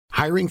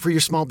Hiring for your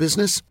small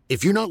business?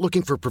 If you're not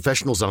looking for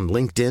professionals on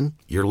LinkedIn,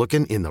 you're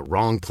looking in the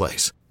wrong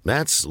place.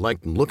 That's like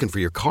looking for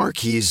your car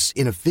keys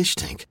in a fish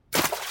tank.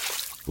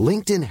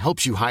 LinkedIn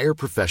helps you hire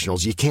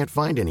professionals you can't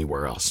find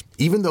anywhere else,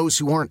 even those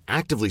who aren't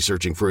actively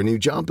searching for a new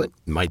job but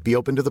might be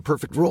open to the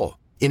perfect role.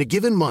 In a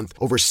given month,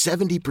 over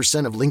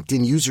 70% of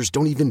LinkedIn users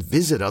don't even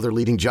visit other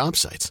leading job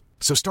sites.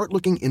 So start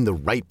looking in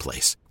the right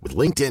place. With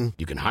LinkedIn,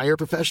 you can hire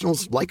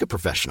professionals like a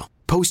professional.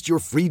 Post your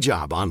free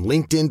job on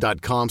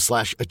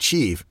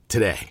linkedin.com/achieve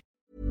today.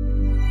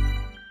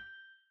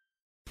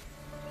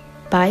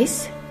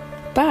 Bajs.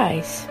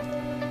 Bajs.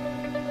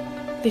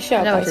 Vi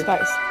kör Det var bajs, typ-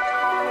 bajs.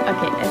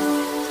 Okej, 1,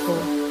 2,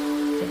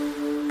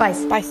 3.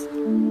 Bajs. Bajs.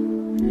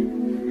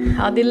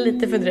 Ja, det är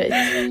lite fördröjt.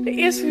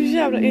 Det är så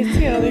jävla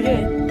irriterande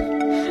grej.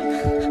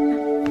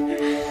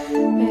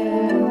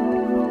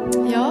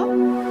 Ja.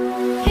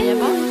 Hej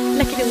Eva.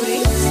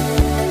 Läckeroris.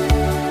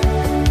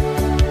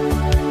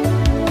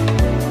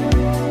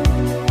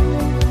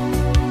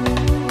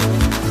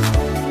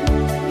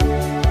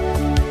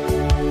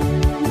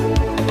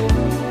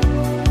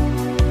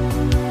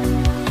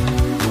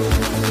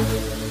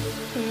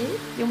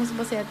 Jag måste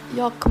bara säga att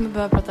jag kommer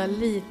behöva prata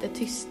lite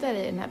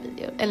tystare i den här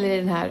videon. Eller i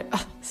den här,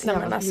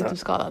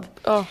 YouTube-skadad.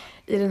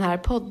 I den här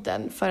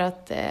podden. För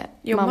att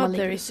mamma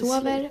ligger och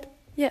sover.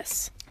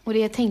 Yes. Och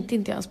det tänkte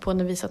inte jag ens på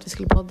när vi sa att vi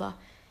skulle podda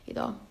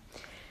idag.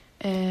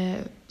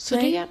 Så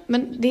Nej. det,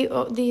 men det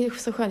är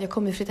så skönt. Jag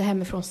kommer flytta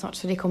hemifrån snart.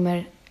 Så det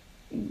kommer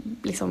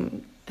liksom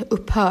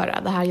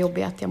upphöra. Det här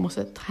jobbiga att jag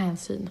måste ta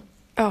hänsyn.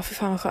 Ja, för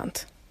fan vad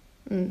skönt.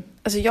 Mm.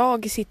 Alltså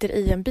jag sitter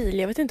i en bil.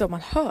 Jag vet inte om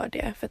man hör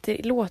det. För att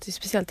det låter ju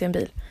speciellt i en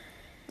bil.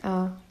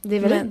 Ja, det är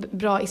väldigt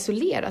bra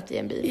isolerat i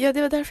en bil. Ja,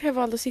 det var därför jag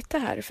valde att sitta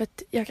här. För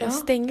att jag kan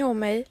stänga om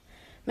mig.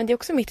 Men det är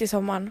också mitt i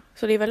sommaren.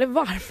 Så det är väldigt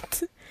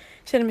varmt.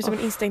 Känner mig som en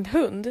instängd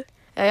hund.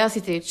 Ja, jag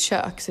sitter i ett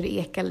kök så det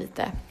ekar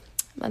lite.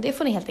 Men det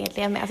får ni helt enkelt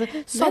leva med. Alltså,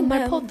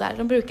 sommarpoddar,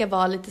 de brukar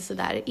vara lite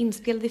sådär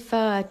inspelade i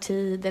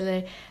förtid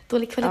eller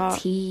dålig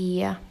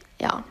kvalitet.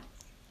 Ja.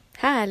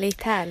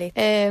 Härligt, härligt.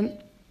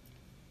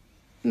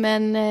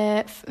 Men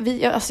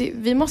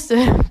vi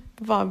måste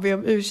bara be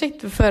om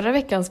ursäkt för förra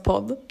veckans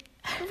podd.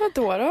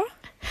 Vadå då?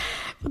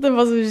 Den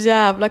var så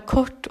jävla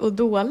kort och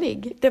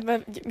dålig.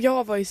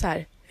 Jag var ju så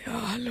här. Ja,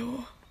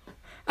 hallå.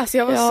 Alltså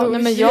jag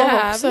var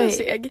jävla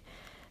seg.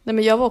 Nej,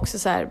 men jag var också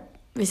så här.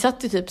 Vi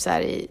satt ju typ så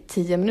här i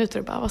 10 minuter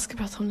och bara, vad ska jag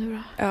prata om nu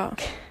då? Ja.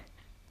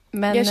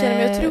 Men, jag känner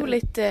mig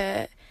otroligt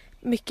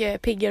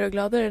mycket piggare och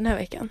gladare den här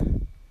veckan.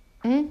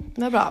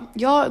 Det är bra.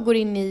 Jag går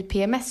in i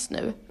PMS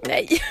nu.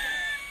 Nej.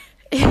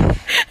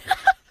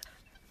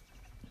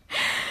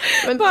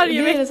 Men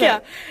varje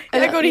vecka.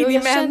 Jag går in i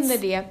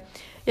mens.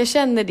 Jag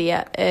känner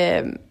det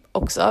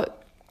också.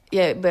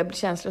 Jag börjar bli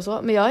känslig och så.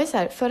 Men jag är så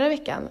här,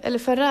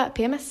 förra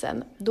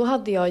PMSen, då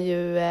hade jag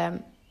ju,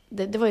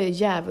 det var ju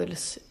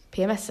djävuls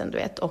PMSen, du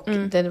vet. Och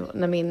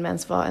när min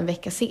mens var en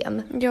vecka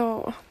sen.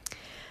 Ja.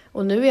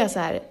 Och nu är jag så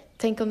här,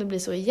 tänk om det blir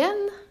så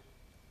igen.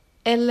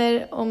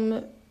 Eller om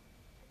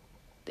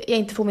jag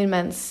inte får min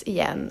mens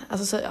igen.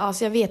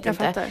 Alltså jag vet inte.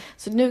 Fattar.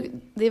 Så nu,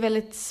 det är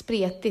väldigt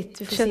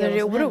spretigt. Vi får Känner se du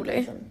dig vad som orolig?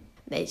 händer.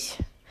 Nej.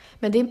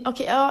 Men det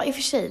är, i och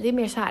för sig, det är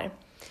mer så här.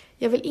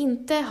 Jag vill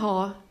inte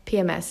ha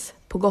PMS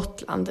på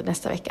Gotland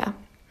nästa vecka.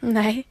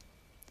 Nej.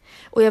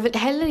 Och jag vill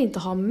heller inte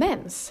ha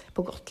mens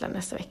på Gotland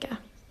nästa vecka.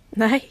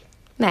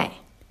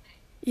 Nej.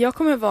 Jag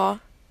kommer vara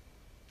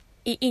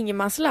i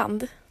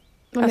ingenmansland.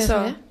 Vad menar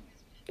du med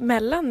det?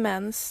 Mellan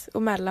mens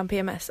och mellan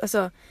PMS.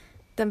 Alltså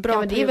den bra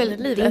men det är perioden i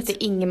väl livet. Det är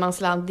inte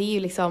ingenmansland. Det är ju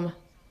liksom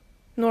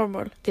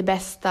normal. Det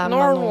bästa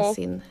man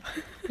någonsin.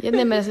 Ja,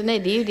 nej,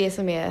 det är ju det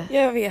som är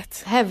jag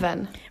vet.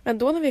 Heaven. Men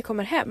då när vi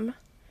kommer hem,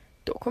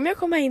 då kommer jag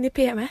komma in i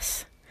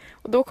PMS.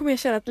 Och då kommer jag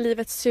känna att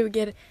livet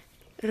suger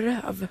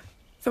röv.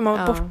 För man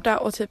var borta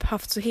och typ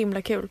haft så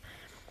himla kul.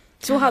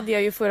 Så hade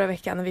jag ju förra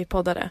veckan när vi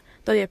poddade.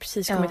 Då hade jag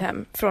precis kommit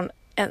hem från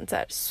en så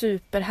här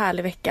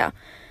superhärlig vecka.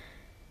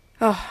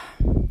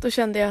 Då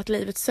kände jag att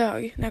livet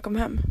sög när jag kom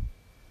hem.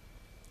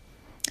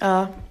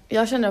 Ja,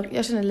 jag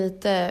känner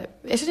lite,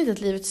 jag känner inte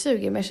att livet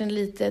suger, men jag känner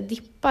lite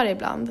dippar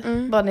ibland.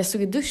 Bara när jag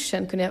stod i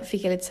duschen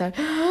fick jag lite så här.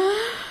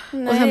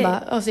 Nej. Och sen bara,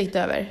 och så gick det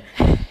över.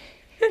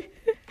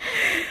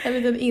 En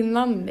liten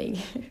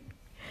inandning.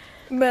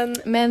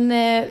 Men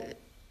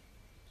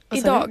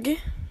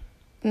idag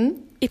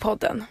i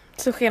podden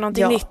så sker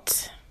någonting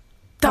nytt.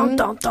 Dun,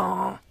 dun,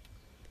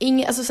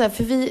 dun. Alltså så här,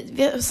 för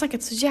vi har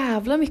snackat så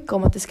jävla mycket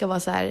om att det ska vara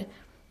så här.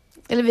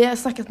 Eller vi har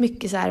snackat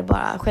mycket så här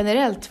bara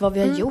generellt vad vi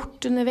har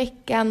gjort under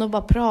veckan och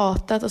bara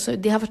pratat. Och så,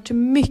 det har varit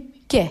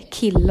mycket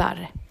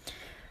killar.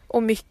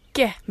 Och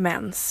mycket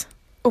mens.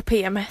 Och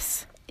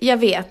PMS. Jag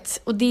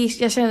vet. Och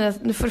jag känner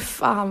att nu får det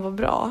fan vara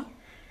bra.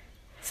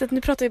 Så att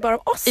nu pratar vi bara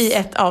om oss. I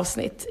ett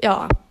avsnitt,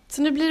 ja.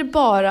 Så nu blir det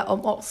bara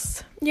om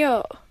oss.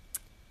 Ja.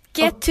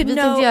 Get och to vi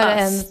know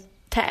göra us. En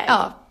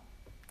tag.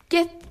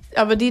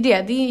 Ja, men det är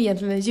det. Det är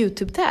egentligen en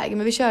YouTube-tag.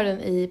 Men vi kör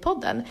den i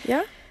podden.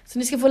 Ja. Så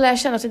ni ska få lära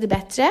känna oss lite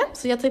bättre.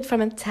 Så jag tar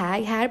fram en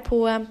tag här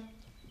på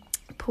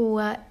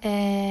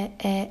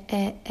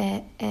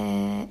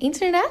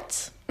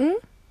internet. Mm.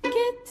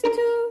 Get to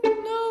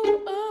know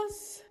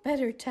us.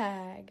 Better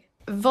tag.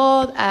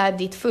 Vad är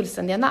ditt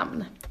fullständiga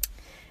namn?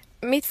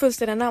 Mitt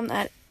fullständiga namn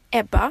är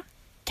Ebba,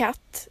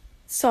 Katt,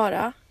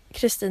 Sara,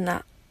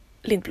 Kristina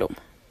Lindblom.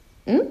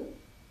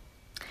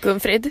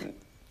 Gunfrid.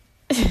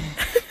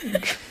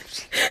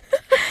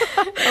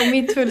 Och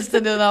mitt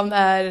fullständiga namn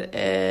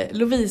är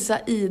Lovisa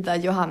Ida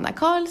Johanna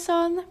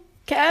Karlsson.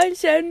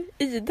 Karlsson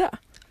Ida.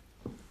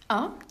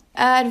 Ja.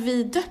 Är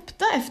vi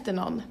döpta efter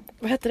någon?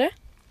 Vad heter det?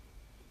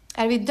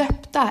 Är vi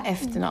döpta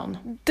efter någon?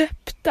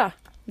 Döpta.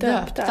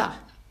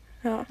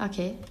 Ja.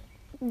 Okej.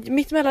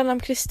 Mitt mellannamn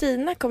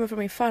Kristina kommer från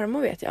min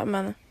farmor vet jag,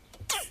 men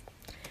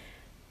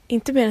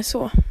inte mer än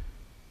så.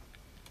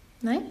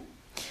 Nej.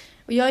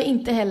 Och jag är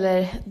inte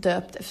heller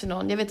döpt efter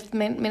någon. Jag vet att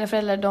mina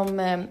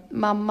föräldrar,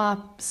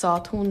 mamma sa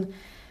att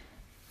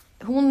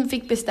hon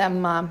fick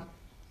bestämma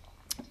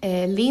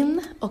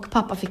Linn och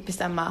pappa fick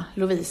bestämma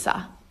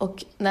Lovisa.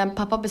 Och när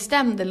pappa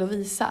bestämde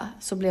Lovisa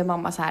så blev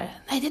mamma så här: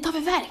 nej, det tar vi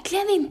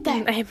verkligen inte.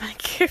 Nej men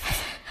gud,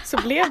 så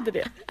blev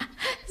det.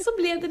 Så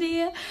blev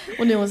det.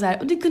 Och nu är hon så här: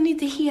 och du kunde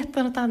inte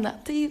heta något annat.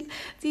 Det är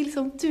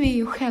liksom, du är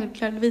ju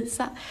självklart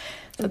Lovisa.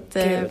 Så att,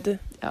 gud.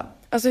 Ja.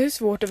 Alltså hur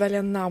svårt att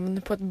välja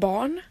namn på ett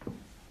barn.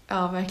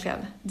 Ja,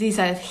 verkligen. Det är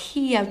så här ett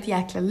helt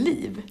jäkla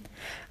liv.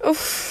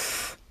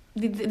 Uff.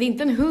 Det är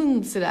inte en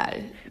hund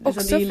sådär.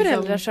 Också det är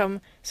föräldrar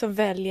som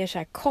väljer så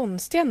här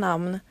konstiga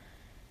namn.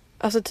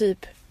 Alltså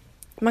typ,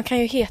 man kan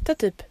ju heta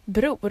typ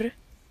Bror.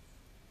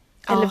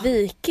 Ja. Eller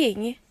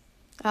Viking.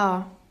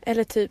 Ja.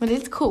 Eller typ Men det är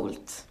lite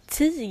coolt.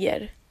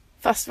 Tiger.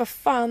 Fast vad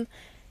fan,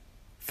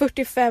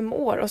 45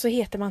 år och så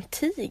heter man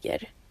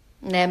Tiger.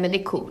 Nej, men det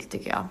är coolt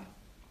tycker jag.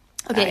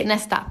 Okej,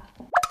 nästa.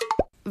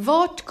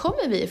 Vart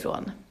kommer vi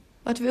ifrån?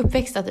 Vart är vi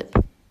uppväxta typ?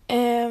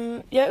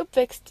 Jag är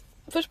uppväxt,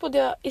 först bodde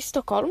jag i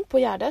Stockholm på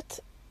Gärdet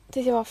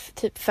tills jag var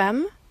typ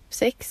 5,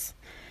 6.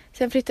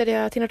 Sen flyttade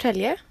jag till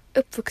Norrtälje,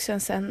 uppvuxen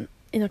sen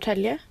i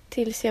Norrtälje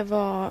tills jag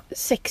var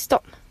 16,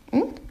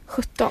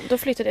 17. Då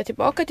flyttade jag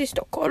tillbaka till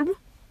Stockholm.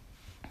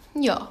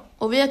 Ja,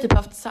 och vi har typ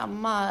haft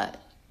samma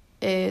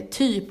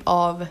typ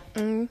av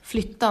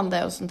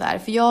flyttande och sånt där.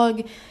 För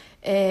jag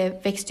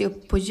växte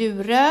upp på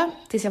Djurö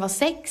tills jag var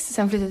 6.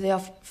 Sen flyttade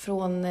jag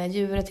från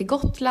Djurö till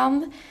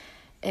Gotland.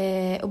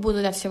 Och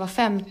bodde där tills jag var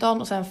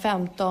 15. Och sen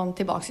 15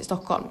 tillbaka till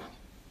Stockholm.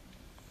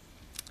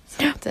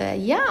 Så att,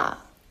 ja.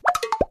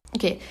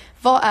 Okej,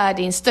 vad är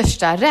din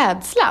största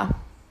rädsla?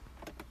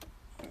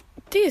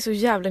 Det är så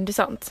jävla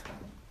intressant.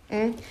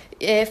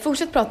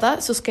 Fortsätt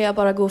prata så ska jag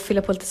bara gå och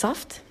fylla på lite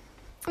saft.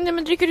 Nej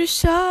men dricker du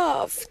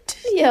saft?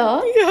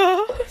 Ja.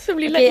 Ja, så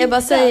blir Okej, jag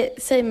bara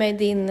säg mig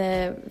din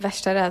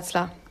värsta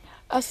rädsla.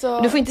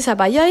 Alltså, Du får inte säga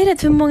bara, jag är rädd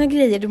för många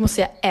grejer. Du måste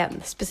säga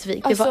en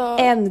specifik. Det var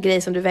Alltså- en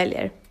grej som du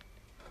väljer.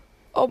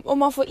 om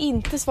man får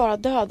inte svara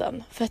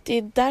döden. För att det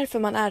är därför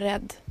man är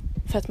rädd.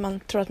 För att man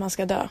tror att man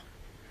ska dö.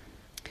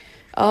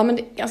 Ja, men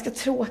det är ganska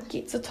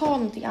tråkigt. Så ta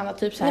någonting annat,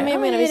 typ så här. Nej men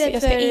jag menar, är rädd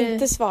jag ska för-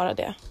 inte svara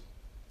det.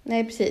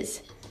 Nej,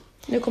 precis.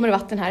 Nu kommer det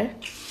vatten här.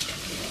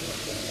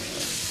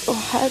 Åh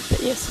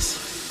herre Jesus.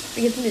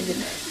 Vilket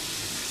liv.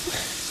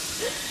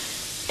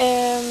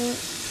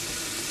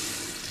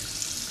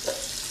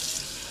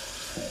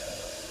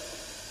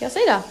 Jag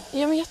säger då.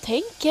 Ja men jag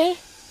tänker.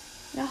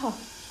 Jaha.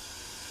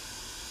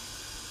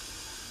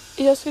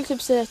 Jag skulle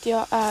typ säga att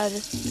jag är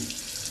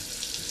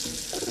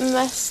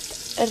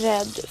mest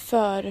rädd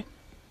för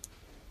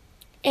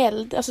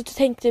eld. Alltså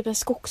tänk typ en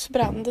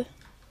skogsbrand.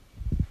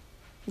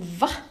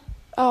 Va?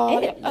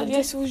 Ja, Eld? jag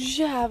är så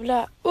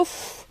jävla...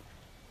 Uff.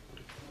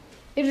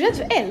 Är du rädd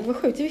för eld? Vad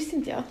sjukt, det visste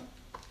inte jag.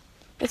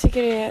 Jag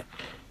tycker det är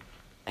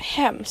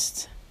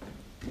hemskt.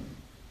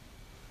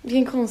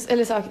 Vilken konst...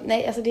 Eller så,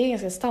 nej, alltså det är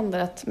ganska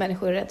standard att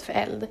människor är rädd för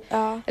eld.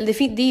 Ja. Eller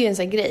det är ju en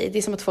sån här grej. Det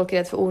är som att folk är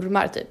rädd för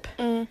ormar, typ.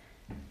 Mm.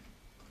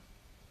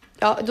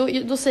 Ja,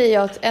 då säger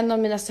jag att en av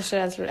mina största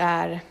rädslor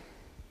är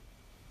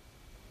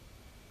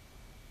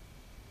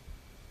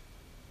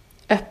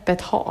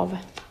öppet hav.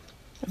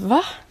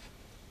 Va?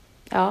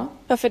 Ja.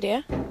 Varför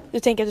det? Du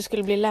tänker att du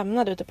skulle bli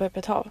lämnad ute på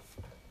öppet hav?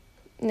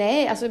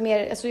 Nej,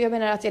 alltså jag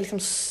menar att jag liksom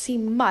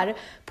simmar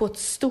på ett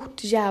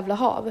stort jävla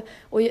hav.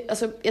 Och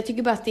jag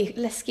tycker bara att det är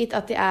läskigt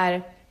att det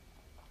är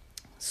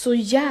så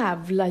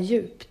jävla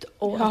djupt.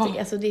 Och Ja.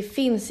 att det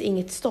finns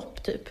inget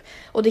stopp typ.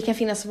 Och det kan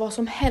finnas vad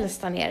som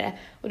helst där nere.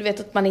 Och du vet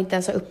att man inte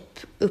ens har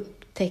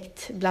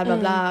upptäckt bla bla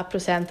bla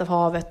procent av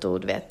havet och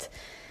du vet.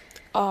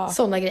 Ja.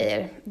 Sådana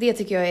grejer. Det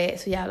tycker jag är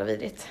så jävla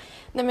vidrigt.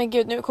 Nej men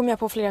gud, nu kommer jag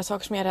på flera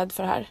saker som jag är rädd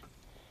för här.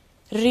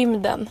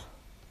 Rymden.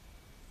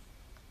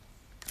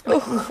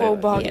 Usch, vad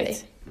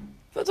obehagligt.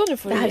 Vadå nu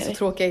får Det du här är ge så dig?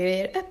 tråkiga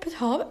grejer. Öppet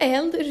hav,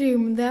 eld,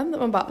 rymden.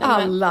 Man bara, Nej,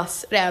 men-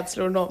 allas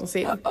rädslor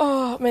någonsin.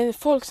 Men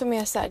folk som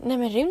är så här, nej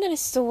men rymden är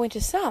så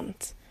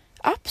intressant.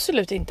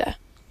 Absolut inte.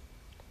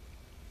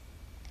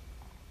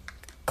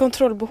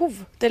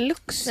 Kontrollbehov,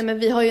 deluxe. Nej, men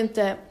vi har ju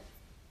inte...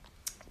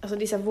 Alltså,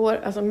 det är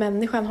så här,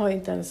 människan har ju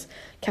inte ens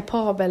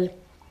kapabel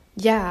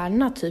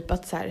hjärna typ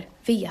att så här,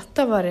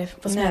 veta vad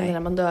som Nej. händer när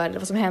man dör eller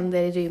vad som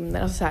händer i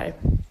rymden. Alltså, så här,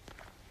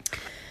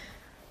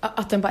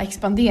 att den bara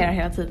expanderar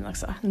hela tiden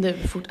också. Nu,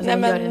 fort, alltså,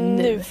 Nej den gör men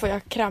det nu får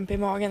jag kramp i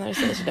magen när du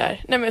säger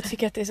sådär. Nej men jag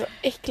tycker att det är så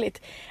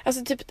äckligt.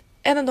 Alltså typ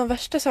en av de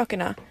värsta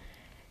sakerna,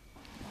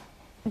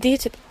 det är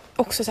typ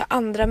också så här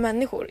andra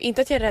människor.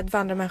 Inte att jag är rädd för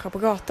andra människor på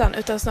gatan,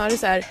 utan snarare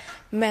så här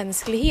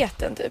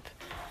mänskligheten typ.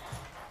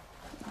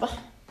 Va?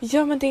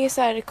 Ja, men det är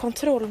så här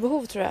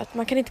kontrollbehov, tror jag. Att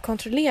man kan inte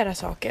kontrollera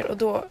saker och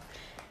då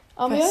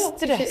Ja, men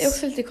jag är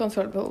också lite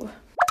kontrollbehov.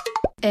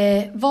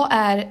 Vad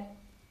är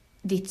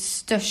ditt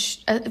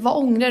största... vad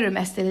ångrar du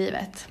mest i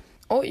livet?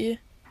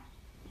 Oj.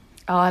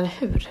 Ja, eller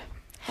hur?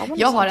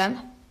 Jag har en.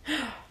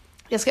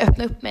 Jag ska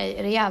öppna upp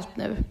mig rejält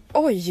nu.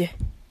 Oj.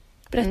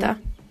 Berätta.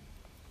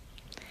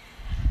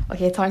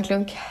 Okej, ta en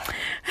klunk.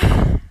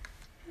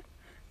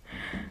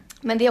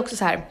 Men det är också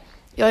så här.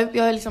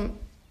 Jag har liksom...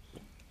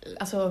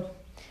 Alltså...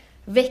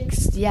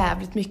 växt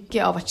jävligt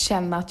mycket av att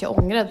känna att jag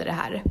ångrade det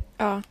här.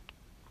 Ja.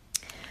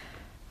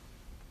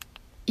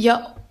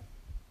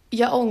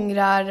 Jag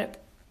ångrar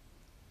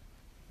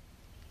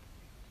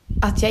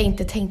att jag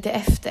inte tänkte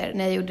efter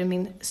när jag gjorde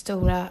min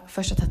stora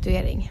första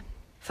tatuering.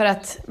 För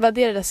att... Vad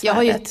är det där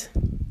svärdet?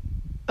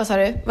 Vad sa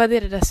du? Vad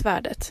är det där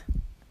svärdet?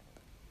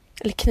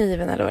 Eller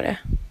kniven eller vad det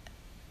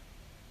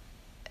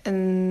är?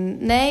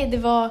 Nej, det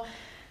var...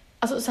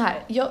 Alltså så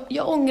här,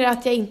 jag ångrar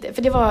att jag inte...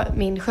 För det var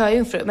min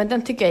sjöjungfru, men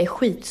den tycker jag är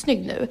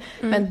skitsnygg nu.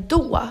 Men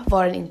då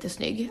var den inte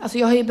snygg. Alltså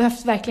jag har ju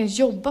behövt verkligen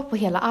jobba på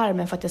hela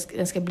armen för att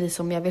den ska bli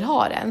som jag vill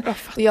ha den.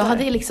 Och jag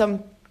hade liksom...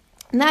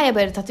 När jag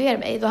började tatuera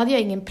mig, då hade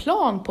jag ingen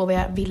plan på vad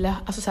jag ville.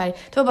 Alltså så här,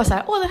 det var bara så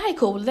här, den här är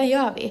cool, den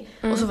gör vi.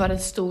 Och så var det en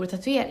stor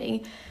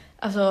tatuering.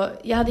 Alltså,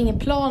 jag hade ingen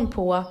plan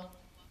på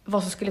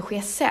vad som skulle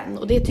ske sen.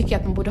 Och det tycker jag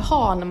att man borde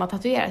ha när man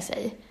tatuerar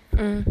sig.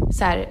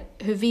 Så här,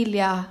 hur vill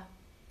jag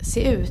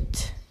se ut?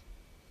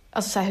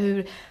 Alltså så här,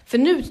 hur... För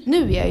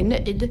nu är jag ju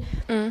nöjd.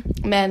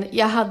 Men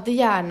jag hade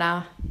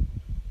gärna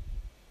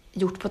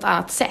gjort på ett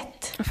annat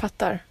sätt. Jag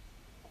fattar.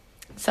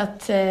 Så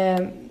att...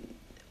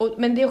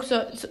 men det är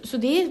också... Så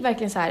det är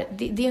verkligen så här...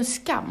 Det är en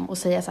skam att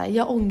säga så här,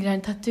 jag ångrar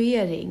en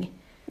tatuering.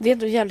 Det är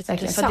ändå jävligt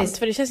verkligen, intressant.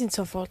 För det känns inte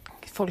som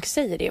folk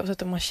säger det. Och så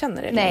att man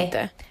känner det eller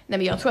inte. Nej,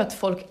 men jag tror att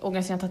folk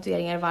ångrar sina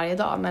tatueringar varje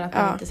dag. Men att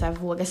man inte så här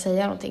vågar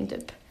säga någonting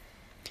typ.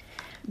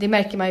 Det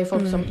märker man ju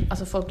folk som...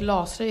 Alltså folk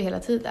lasrar ju hela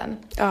tiden.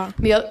 Ja.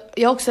 Men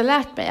jag har också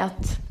lärt mig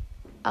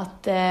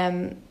att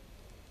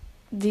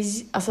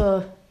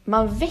alltså,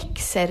 man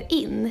växer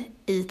in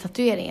i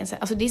tatueringen.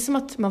 Alltså det är som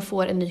att man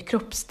får en ny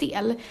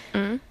kroppsdel.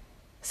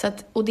 Så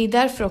att, och det är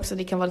därför också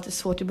det kan vara lite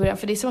svårt i början.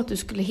 För det är som att du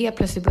skulle helt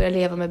plötsligt börja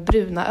leva med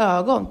bruna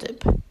ögon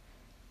typ.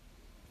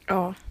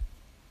 Ja.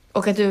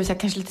 Och att du så här,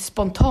 kanske lite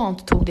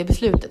spontant tog det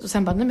beslutet. Och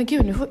sen bara, nej men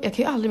gud, jag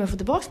kan ju aldrig mer få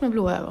tillbaka med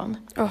blå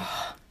ögon.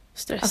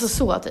 Stress. Alltså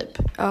så typ.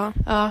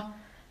 Ja.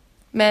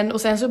 Men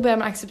och sen så börjar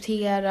man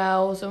acceptera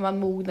och så man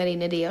mognar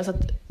in i det. Och så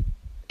att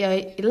jag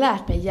har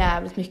lärt mig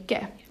jävligt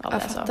mycket av det.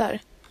 Jag fattar.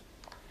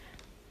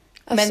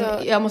 Alltså...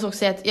 Men jag måste också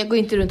säga att jag går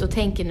inte runt och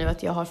tänker nu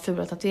att jag har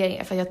fula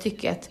tatueringar. För jag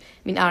tycker att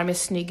min arm är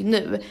snygg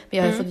nu. Men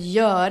jag har ju fått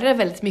göra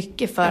väldigt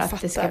mycket för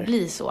att det ska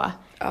bli så.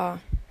 Ja.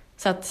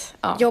 Så att,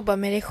 ja. Jobba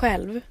med dig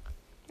själv.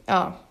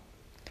 Ja.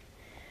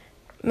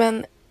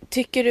 Men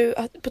tycker du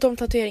att, på de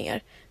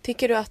tatueringar,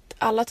 tycker du att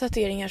alla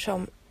tatueringar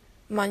som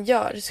man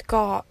gör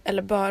ska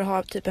eller bör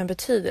ha typ en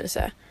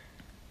betydelse?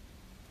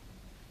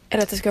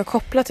 Eller att det ska vara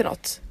kopplat till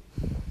något?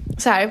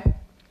 Så här,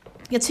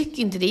 jag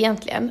tycker inte det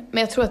egentligen.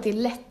 Men jag tror att det är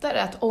lättare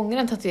att ångra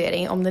en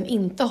tatuering om den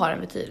inte har en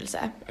betydelse.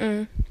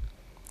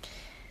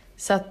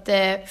 Så att,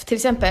 till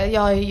exempel,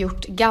 jag har ju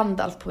gjort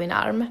Gandalf på min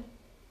arm.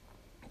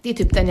 Det är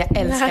typ den jag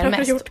älskar mest. När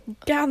har du gjort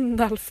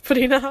Gandalf på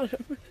din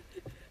arm?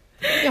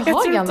 Jag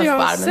har Gandalf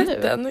på armen nu.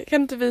 Den. Kan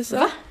du inte visa?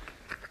 Va?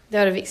 Det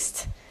har du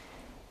visst.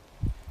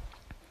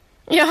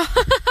 Ja.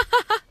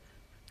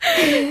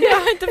 Jag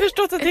har inte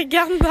förstått att det är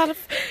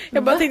Gandalf.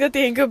 Jag bara tänkte att det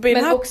är en gubbe i en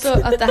hatt. Men också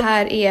att det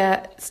här är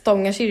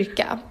Stånga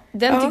kyrka.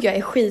 Den tycker jag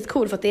är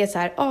skitcool för att det är så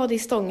här, det är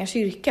Stånga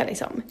kyrka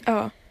liksom.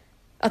 Ja.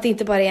 Att det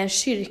inte bara är en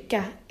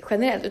kyrka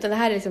generellt, utan det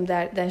här är liksom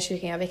den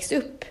kyrkan jag växte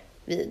upp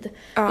vid.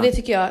 Ja. Och det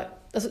tycker jag,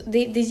 alltså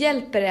det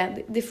hjälper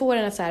en, det får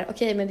en att så här,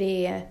 okej, men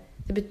det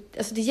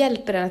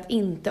hjälper en att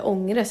inte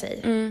ångra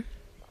sig.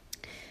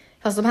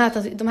 Fast de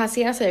här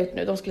senaste jag gjort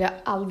nu, de skulle jag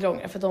aldrig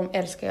ångra, för de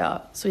älskar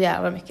jag så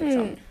jävla mycket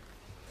liksom.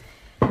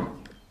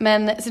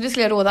 Men så det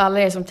skulle jag råda alla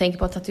er som tänker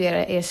på att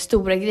tatuera er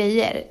stora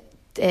grejer.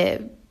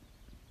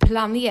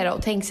 Planera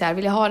och tänk så här,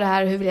 vill jag ha det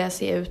här, hur vill jag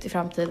se ut i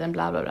framtiden,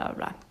 bla bla bla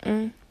bla.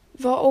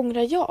 Vad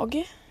ångrar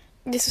jag?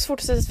 Det är så svårt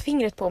att sätta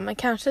fingret på, men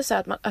kanske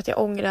så att jag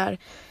ångrar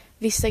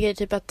vissa grejer,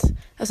 typ att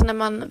alltså när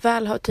man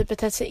väl har typ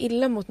betett sig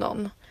illa mot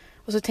någon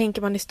och så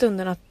tänker man i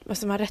stunden att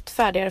alltså, man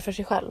rättfärdigar det för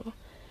sig själv.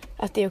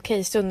 Att det är okej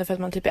i stunden för att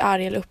man typ är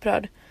arg eller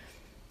upprörd.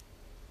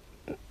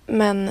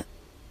 Men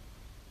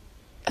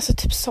alltså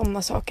typ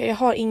sådana saker. Jag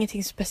har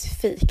ingenting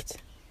specifikt.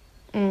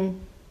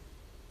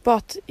 Bara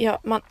att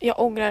jag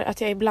ångrar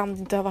att jag ibland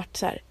inte har varit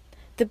så här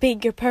the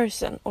bigger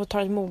person och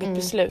tar ett moget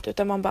beslut,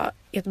 utan man bara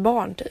är ett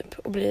barn typ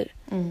och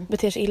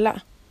beter sig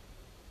illa.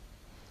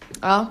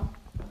 Ja.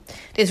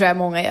 Det tror jag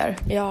många gör.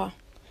 Ja.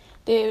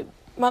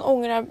 Man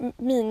ångrar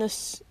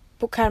minus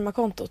på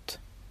karmakontot.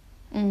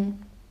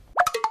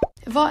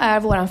 Vad är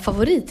våran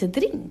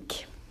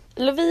favoritdrink?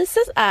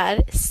 Lovises är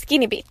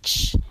Skinny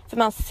Bitch. För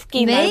man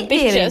skinnar Nej,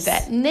 bitches. det är det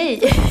inte.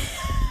 Nej.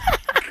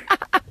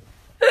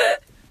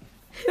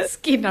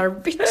 Skinnar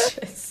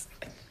bitches.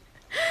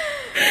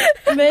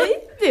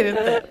 Nej, det är det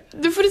inte.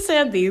 Du får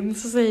säga din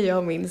så säger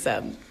jag min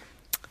sen.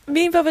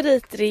 Min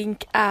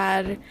favoritdrink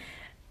är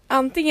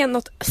antingen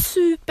något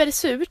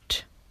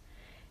supersurt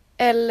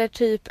eller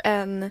typ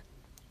en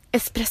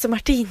espresso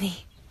martini.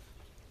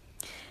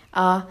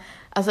 Ja,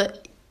 alltså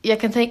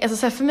jag kan tänka, alltså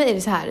så här, för mig är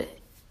det så här.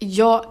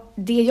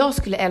 Det jag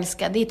skulle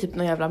älska, det är typ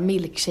någon jävla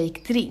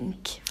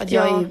milkshake-drink. För att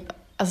jag är ju,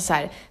 alltså så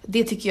här,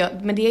 det tycker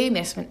jag, men det är ju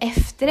mer som en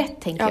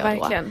efterrätt tänker jag då. Ja,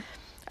 verkligen.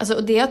 Alltså,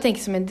 och det jag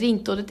tänker som en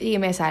drink då, det är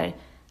mer så här,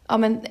 ja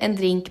men en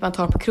drink man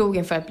tar på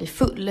krogen för att bli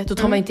full. Då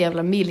tar man inte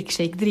jävla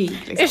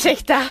milkshake-drink liksom.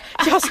 Ursäkta,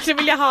 jag skulle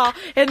vilja ha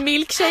en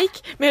milkshake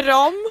med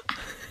rom.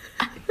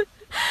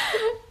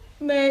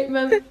 Nej,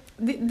 men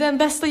den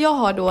bästa jag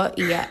har då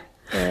är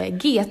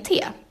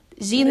GT.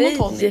 Gin och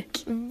tonic.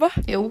 Va?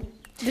 Jo.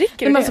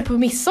 Dricker du men det? alltså på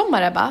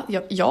midsommar Ebba,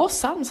 jag och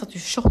Sans att du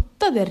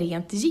shottade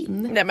rent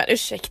gin. Nej men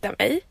ursäkta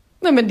mig.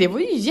 Nej men det var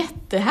ju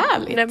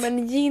jättehärligt. Nej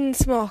men gin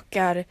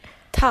smakar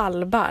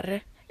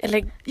tallbar.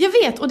 Eller... Jag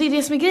vet, och det är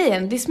det som är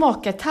grejen. Det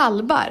smakar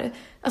tallbar.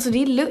 Alltså det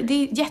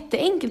är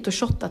jätteenkelt att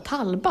shotta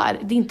tallbar.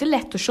 Det är inte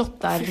lätt att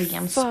shotta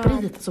ren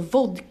sprit, alltså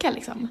vodka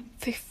liksom.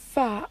 Fy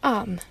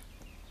fan.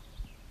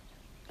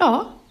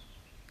 Ja.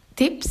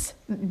 Tips.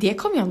 Det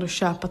kommer jag ändå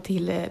köpa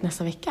till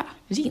nästa vecka.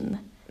 Gin.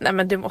 Nej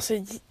men du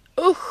måste...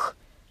 Usch.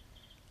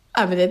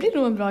 Ja men det blir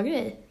nog en bra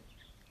grej.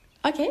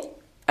 Okej,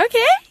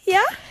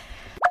 ja.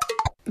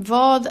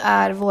 Vad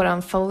är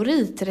våran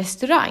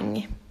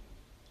favoritrestaurang?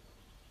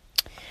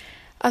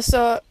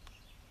 Alltså,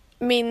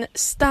 min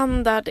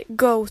standard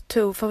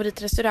go-to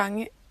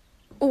favoritrestaurang,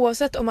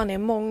 oavsett om man är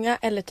många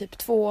eller typ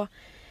 2,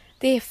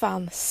 det är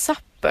fan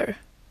Supper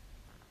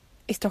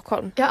i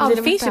Stockholm.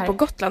 Det finns ju på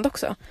Gotland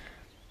också.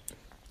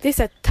 Det är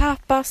så här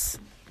tapas.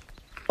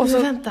 Och men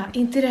så... vänta,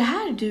 inte det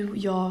här du,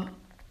 jag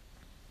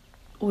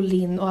och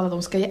Linn och alla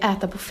de ska ju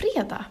äta på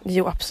fredag?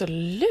 Jo,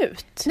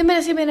 absolut. Nej men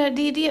alltså, jag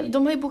menar,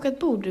 de har ju bokat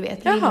bord, du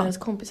vet. Linn och hennes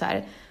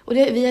kompisar. Och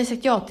vi har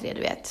sagt ja till det,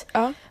 du vet.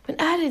 Ja. Men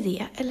är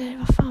det? Eller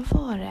vad fan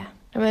var det?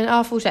 Ja, men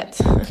ja, fortsätt.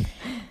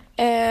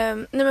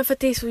 Nej men för att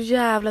det är så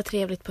jävla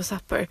trevligt på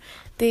Supper.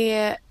 Det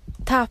är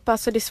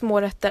tapas och det är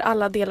små rätter,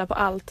 alla delar på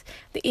allt.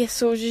 Det är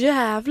så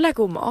jävla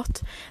god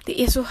mat.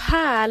 Det är så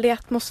härlig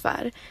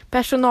atmosfär.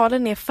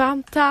 Personalen är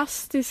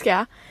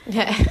fantastiska.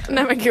 Nej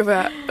men gud vad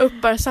jag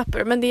uppar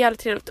Supper. Men det är jävligt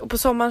trevligt. Och på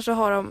sommaren så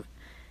har de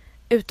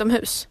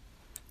utomhus.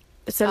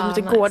 Ett ställe som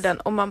heter Gården.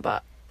 Och man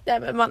bara,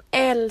 men man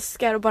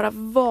älskar att bara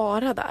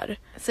vara där.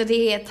 Så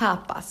det är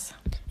tapas?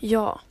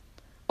 Ja.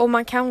 Och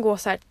man kan gå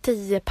så här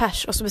 10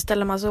 pers och så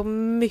beställer man så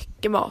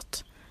mycket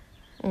mat.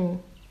 Mm.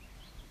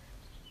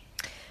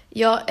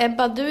 Ja,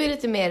 Ebba, du är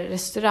lite mer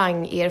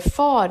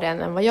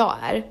restaurangerfaren än vad jag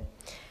är.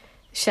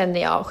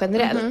 Känner jag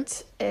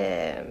generellt.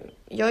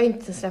 Jag är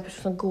inte en sån där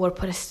person som går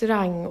på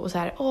restaurang och så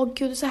här, åh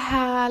gud, det är så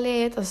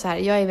härligt. Och så här,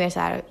 jag är mer så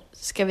här,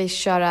 ska vi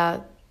köra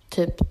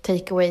typ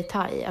takeaway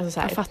thai? Alltså så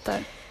här. Jag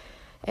fattar.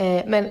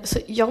 Men så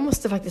jag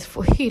måste faktiskt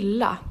få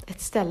hylla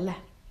ett ställe.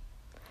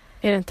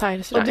 Är det en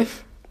thai-restaurang?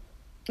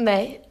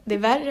 Nej, det är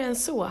värre än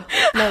så.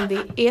 Men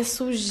det är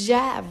så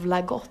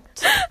jävla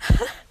gott.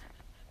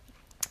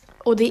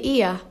 Och det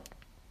är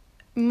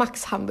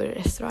Max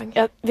hamburgerrestaurang.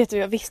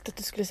 Jag visste att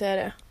du skulle säga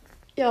det.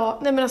 Ja,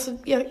 nej men alltså,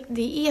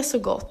 det är så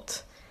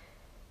gott.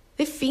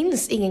 Det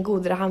finns ingen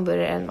godare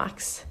hamburgare än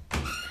Max.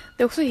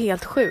 Det är också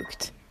helt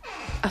sjukt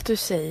att du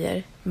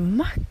säger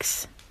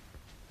Max.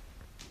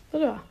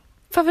 Vadå?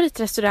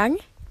 Favoritrestaurang?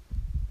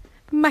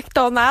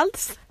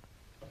 McDonald's?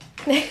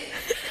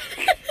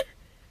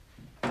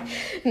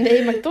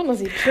 Nej,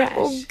 McDonald's är trash.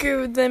 Åh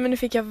gud, nej men nu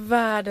fick jag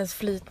världens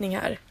flytning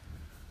här.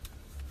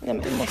 Nej,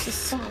 men du måste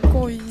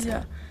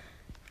skoja.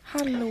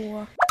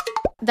 Hallå.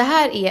 Det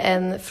här är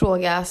en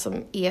fråga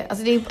som är,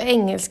 alltså det är på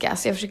engelska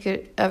så jag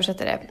försöker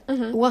översätta det.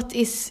 What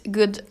is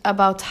good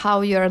about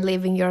how you're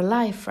living your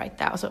life right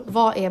now? Alltså,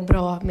 vad är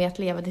bra med att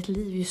leva ditt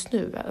liv just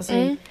nu?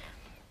 Alltså,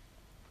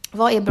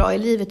 vad är bra i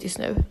livet just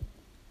nu?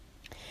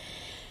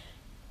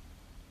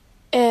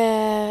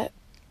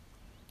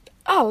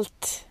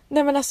 Allt.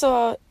 Nej men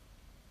alltså,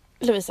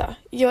 Lovisa,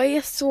 jag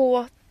är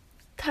så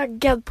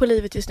taggad på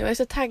livet just nu. Jag är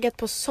så taggad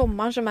på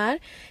sommaren som är.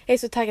 Jag är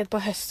så taggad på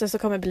hösten som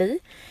kommer bli.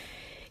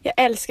 Jag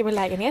älskar min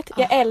lägenhet.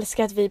 Jag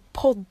älskar att vi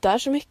poddar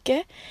så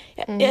mycket.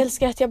 Jag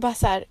älskar att jag bara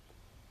så här.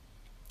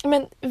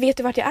 Men vet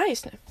du vart jag är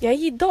just nu? Jag är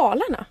i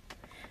Dalarna.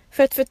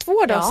 För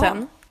 2 dagar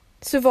sedan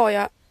så var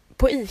jag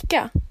på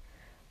ICA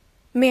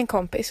med en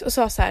kompis och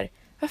sa så här: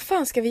 vad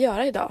fan ska vi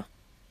göra idag?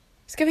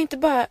 Ska vi inte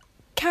bara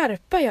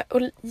karpa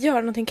och göra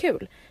någonting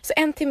kul? Så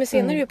 1 timme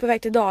senare är jag på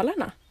väg till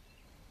Dalarna.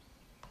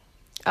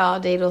 Ja,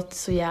 det låter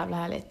så jävla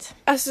härligt.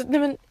 Alltså, nej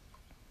men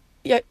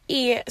jag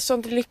är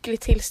sånt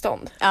lyckligt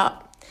tillstånd. Ja.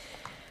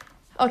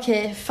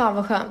 Okej, fan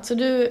vad skönt. Så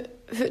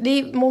det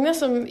är många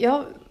som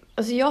jag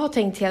har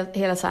tänkt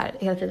hela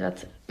tiden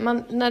att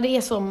när det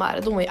är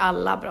sommar då mår ju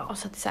alla bra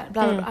så att det är så här,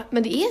 bla bla bla.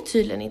 Men det är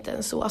tydligen inte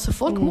ens så. Alltså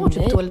folk mår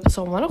typ dåligt på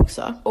sommaren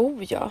också.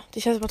 Oh ja,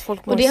 det känns som att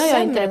folk mår och det har jag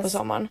sämre inte på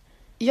sommaren.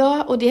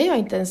 Ja, och det har jag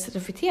inte ens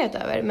reflekterat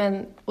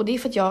över. Och det är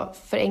för att jag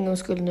för en gång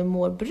skulle nu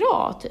mår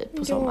bra typ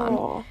på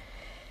sommaren.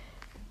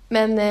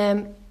 Men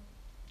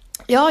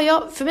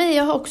för mig är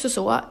jag också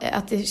så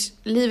att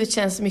livet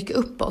känns mycket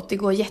uppåt. Det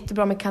går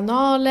jättebra med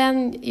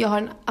kanalen. Jag har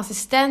en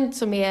assistent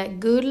som är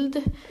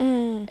guld.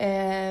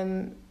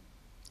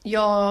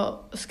 Jag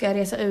ska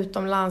resa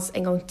utomlands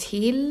en gång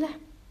till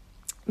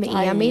med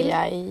Emil.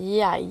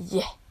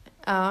 Aj.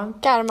 Ja.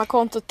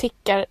 Karmakontot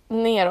tickar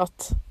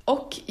neråt.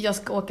 Och jag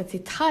ska åka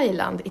till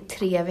Thailand i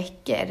 3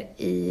 veckor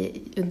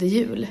under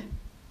jul.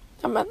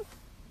 Ja, men.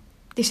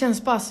 Det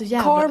känns bara så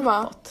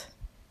jävla uppåt.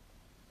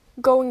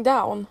 Going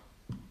down.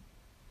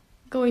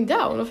 Going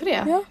down? Varför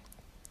det? Ja.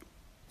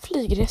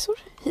 Flygresor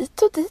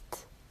hit och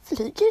dit.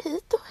 Flyger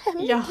hit och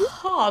hem.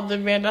 Jaha, du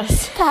menar...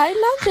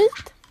 Thailand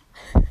hit.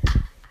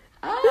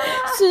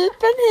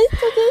 Cypern hit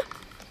och dit.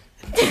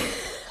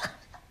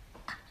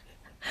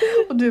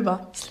 Och du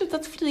bara,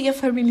 slutat flyga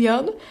för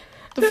miljön.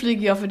 Då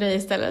flyger jag för dig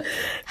istället.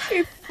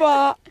 Fy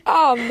fan.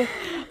 All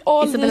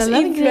Isabella these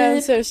Löwengrip.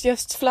 influencers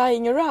just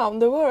flying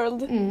around the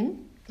world.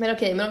 Men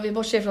okej, men om vi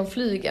bortser från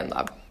flygen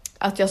då.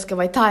 Att jag ska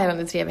vara i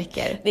Thailand i 3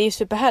 veckor. Det är ju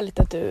superhärligt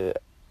att du...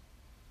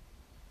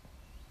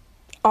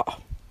 Ja.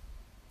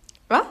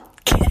 Va?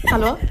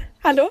 Hallå?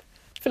 Hallå?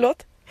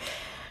 Förlåt?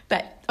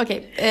 Nej,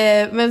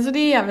 okej. Men så det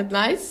är jävligt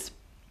nice.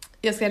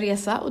 Jag ska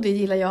resa och det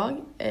gillar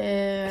jag.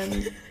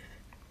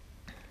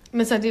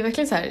 Men så här, det är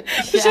verkligen så här...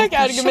 Försök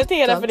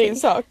argumentera för din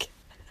sak.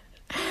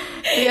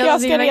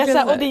 Jag ska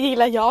resa och det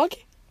gillar jag.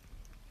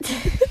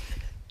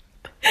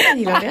 Jag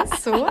gillar det,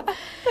 så.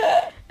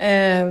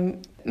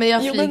 Men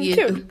jag flyger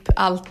ju upp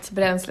allt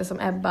bränsle som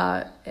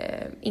Ebba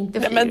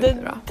inte flyger. Men det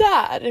bra.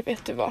 Där,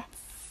 vet du vad?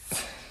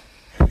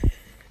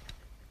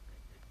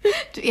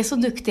 Du är så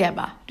duktig,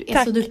 Ebba. Du är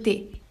Tack. så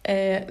duktig.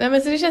 Nej,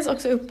 men så det känns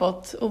också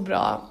uppåt och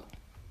bra.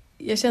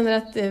 Jag känner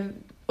att...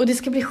 och det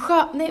ska bli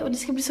och det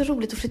ska bli så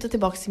roligt att flytta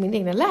tillbaka till min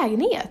egna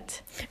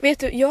lägenhet. Vet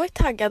du, jag är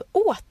taggad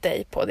åt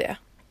dig på det.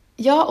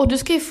 Ja, och du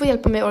ska ju få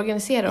hjälpa mig att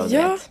organisera och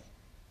Ja. vet.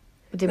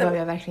 Och det behöver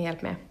jag verkligen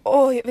hjälp med.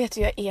 Oj, vet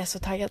du, jag är så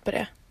taggad på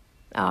det.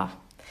 Ja.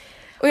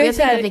 Och jag är jag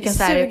så här, tänker att vi kan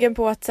så här- sugen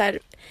på att, så här,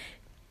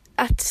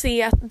 att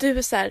se att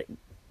du så här,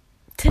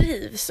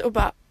 trivs och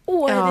bara,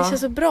 Ja. det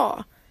känns så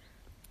bra.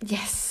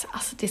 Yes,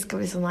 alltså det ska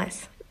bli så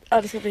nice.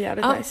 Ja, det ska bli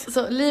jävligt Ja, nice.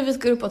 så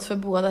livet går uppåt för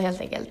båda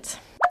helt enkelt.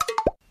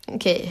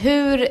 Okej,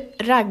 hur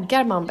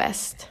raggar man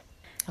bäst?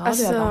 Ja,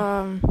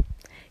 Alltså,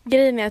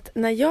 grejen är att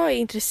när jag är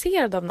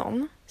intresserad av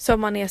någon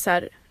som man är så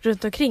här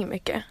runt omkring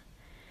mycket,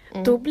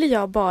 då blir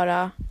jag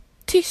bara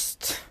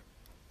tyst.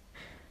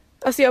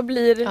 Alltså jag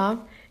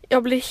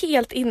blir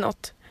helt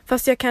inåt.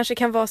 Fast jag kanske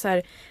kan vara så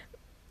här,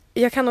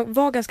 jag kan nog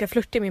vara ganska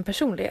flirtig i min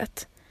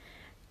personlighet.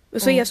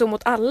 Och så är jag så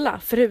mot alla,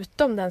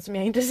 förutom den som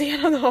jag är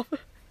intresserad av.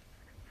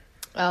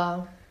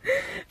 Ja.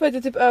 För att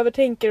jag typ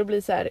övertänker och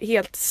blir så här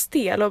helt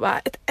stel och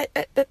bara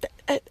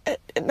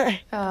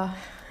nej. Ja.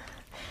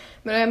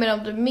 Men jag menar,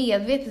 om du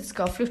medvetet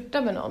ska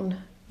flirta med någon,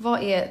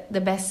 vad är the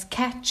best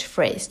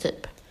catchphrase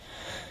typ?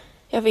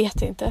 Jag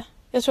vet inte.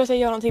 Jag tror att jag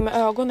gör någonting med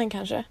ögonen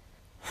kanske.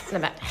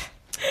 Nej men,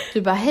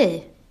 du bara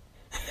hej.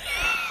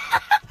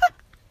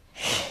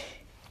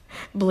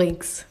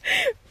 Blinks.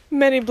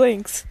 Many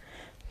blinks.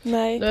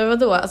 Nej. Men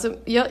vadå? Alltså,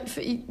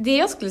 det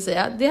jag skulle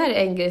säga, det här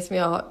är en grej som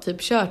jag har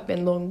typ kört med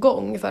någon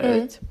gång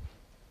förut.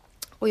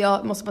 Och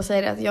jag måste bara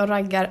säga det, att jag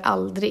raggar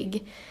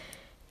aldrig.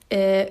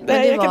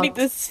 Nej, jag kan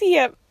inte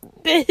se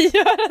dig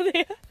göra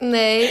det.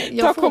 Nej,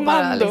 jag får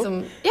bara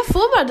liksom, jag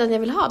får bara den jag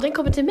vill ha. Den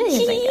kommer till mig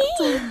helt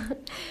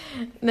enkelt.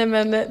 Nej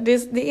men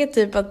det är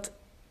typ att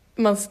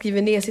man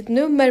skriver ner sitt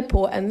nummer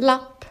på en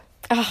lapp.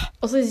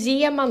 Och så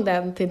ger man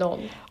den till någon.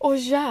 Åh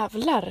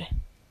jävlar.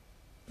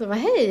 Så bara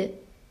hej.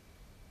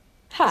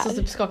 Här. Och så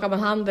typ skakar man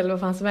hand eller vad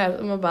fan som helst.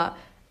 Och man bara,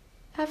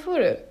 här får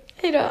du.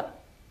 Hej då.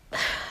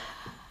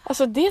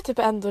 Alltså det är typ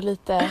ändå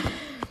lite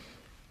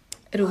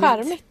Roligt.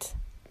 charmigt.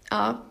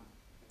 Ja,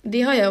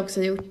 det har jag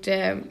också gjort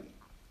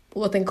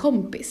åt en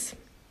kompis.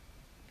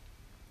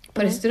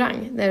 På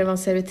restaurang. När det var en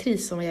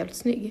servitris som var jävligt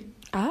snygg.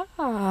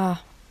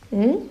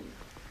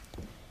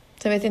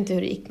 Så jag vet inte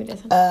hur det gick med det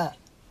sen.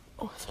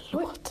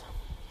 Förlåt.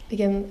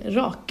 Vilken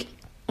rak.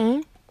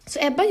 Så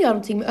Ebba gör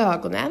någonting med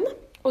ögonen.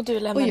 Och du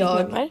lämnar Och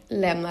jag ett nummer.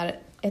 lämnar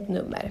ett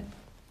nummer.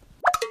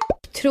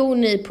 Tror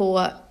ni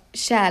på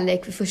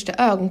kärlek vid första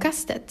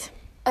ögonkastet?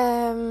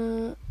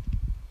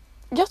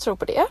 Jag tror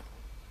på det.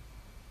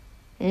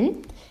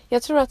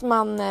 Jag tror att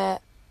man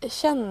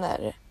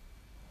känner...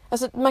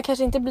 Alltså man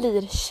kanske inte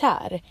blir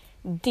kär,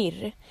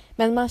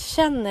 men man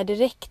känner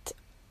direkt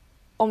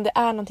om det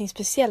är någonting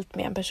speciellt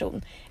med en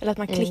person. Eller att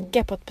man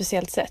klickar på ett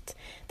speciellt sätt.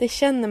 Det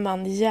känner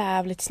man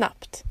jävligt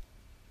snabbt.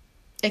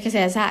 Jag kan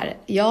säga så här.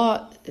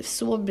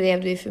 Så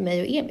blev det ju för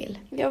mig och Emil.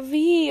 Jag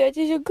vet,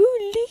 det är så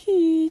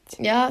gulligt.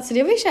 Ja, så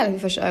det var ju kärlek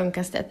vid första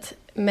ögonkastet.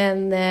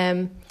 Men,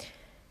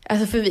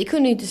 alltså för vi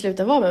kunde ju inte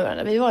sluta vara med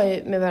varandra. Vi var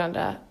ju med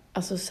varandra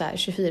alltså så här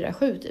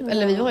 24/7 typ.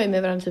 Eller vi var ju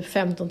med varandra typ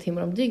 15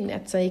 timmar om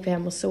dygnet. Sen gick vi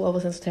hem och sov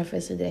och sen så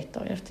träffades vi direkt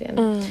dagen efter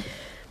igen.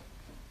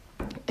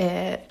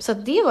 Så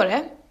att det var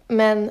det.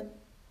 Men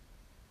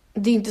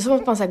det är inte som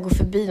att man så här går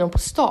förbi någon på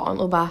stan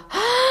och bara...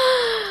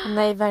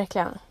 Nej,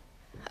 verkligen.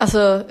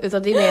 Alltså,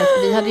 utan det är mer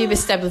att vi hade ju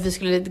bestämt att vi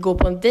skulle gå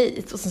på en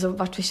dejt och sen så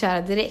vart vi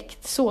kära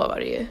direkt. Så var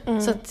det ju.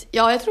 Så att,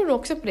 ja, jag tror nog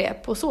också på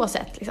det, på så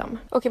sätt liksom.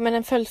 Okej, men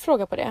en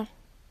följdfråga på det.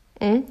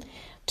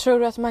 Tror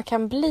du att man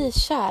kan bli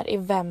kär i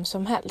vem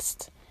som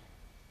helst?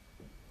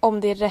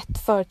 Om det är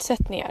rätt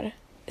förutsättningar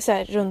så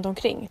här, runt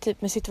omkring.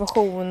 Typ med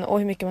situation och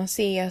hur mycket man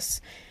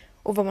ses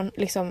och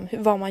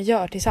vad man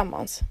gör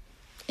tillsammans.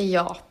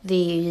 Ja, det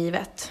är ju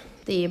givet.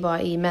 Det är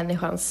bara i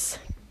människans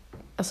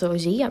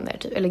gener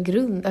typ, eller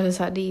grund, eller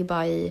så här, det är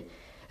bara i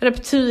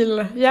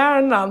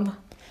reptilhjärnan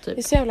typ.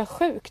 Det är så jävla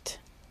sjukt.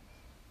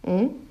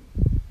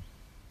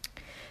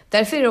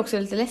 Därför är det också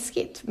lite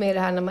läskigt med det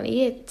här när man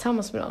är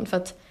tillsammans med någon, för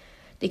att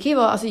det kan ju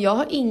vara, alltså jag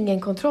har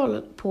ingen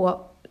kontroll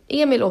på,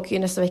 Emil åker ju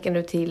nästa vecka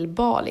nu till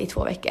Bali i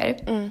 2 veckor.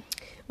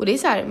 Och det är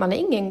så här, man har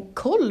ingen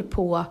koll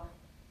på,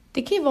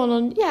 det kan ju vara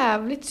någon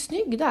jävligt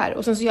snygg där,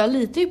 och sen så jag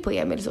litar ju på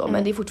Emil så,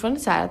 men det är fortfarande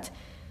så här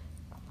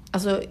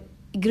att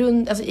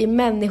i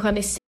människan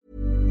i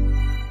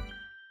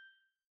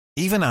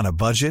Even on a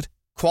budget,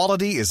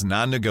 quality is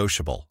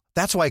non-negotiable.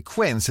 That's why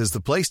Quince is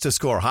the place to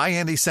score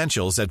high-end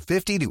essentials at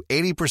 50 to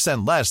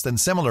 80% less than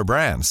similar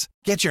brands.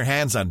 Get your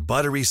hands on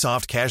buttery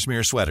soft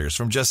cashmere sweaters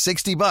from just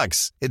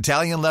 $60,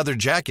 Italian leather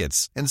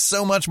jackets, and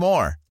so much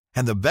more.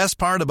 And the best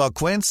part about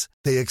Quince,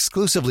 they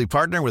exclusively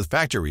partner with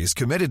factories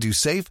committed to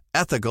safe,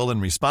 ethical,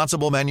 and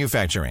responsible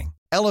manufacturing.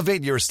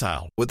 Elevate your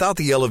style without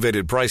the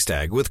elevated price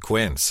tag with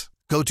Quince.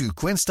 Go to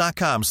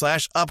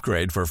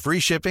quince.com/upgrade for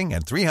free shipping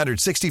and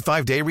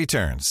 365-day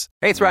returns.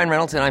 Hey, it's Ryan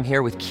Reynolds, and I'm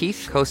here with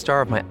Keith,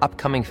 co-star of my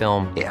upcoming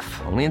film,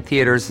 If, only in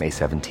theaters May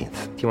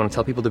 17th. Do you want to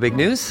tell people the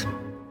big news?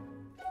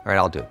 All right,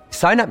 I'll do it.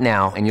 Sign up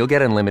now and you'll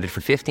get unlimited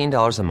for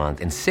 $15 a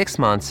month and 6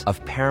 months of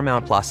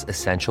Paramount Plus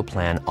Essential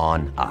Plan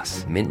on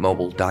us.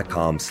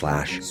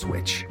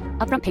 MintMobile.com/switch.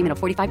 Upfront payment of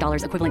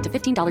 $45 equivalent to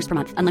 $15 per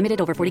month.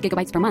 Unlimited over 40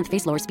 gigabytes per month.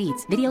 Face lower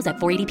speeds. Videos at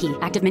 480p.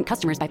 Active Mint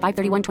customers by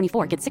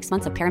 531.24 get 6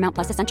 months of Paramount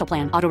Plus Essential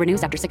Plan. Auto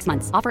renews after 6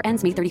 months. Offer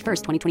ends May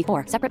 31st,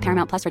 2024. Separate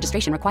Paramount Plus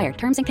registration required.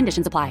 Terms and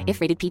conditions apply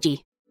if rated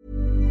PG.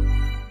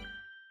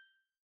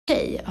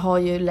 Har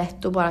ju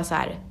lätt att bara så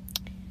här.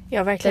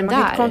 Ja, verkligen. Man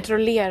kan inte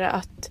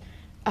kontrollera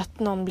att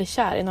någon blir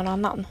kär i någon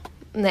annan.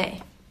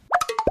 Nej.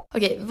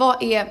 Okej,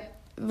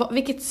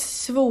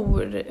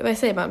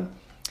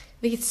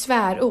 vilket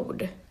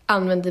svärord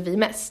använder vi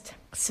mest?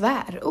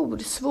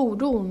 Svärord,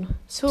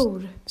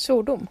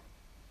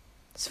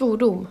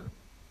 svordom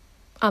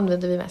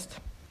använder vi mest.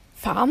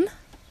 Fan.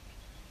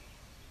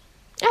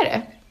 Är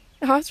det?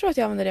 Ja, jag tror att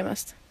jag använder det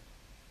mest.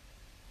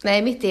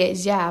 Nej, mitt är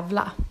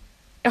jävla.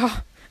 Ja,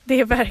 det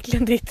är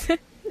verkligen ditt.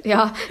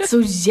 Ja,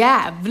 så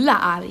jävla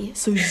arg,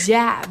 så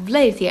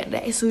jävla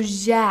irriterande, så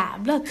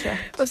jävla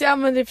trött. Och jag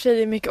använder det för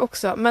sig mycket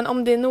också. Men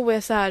om det nog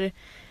är så här,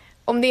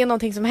 om det är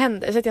någonting som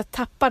händer så att jag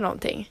tappar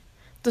någonting,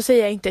 då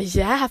säger jag inte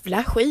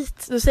jävla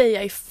skit, då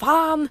säger jag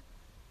fan.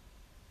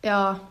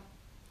 Ja.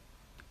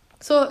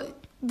 Så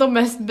de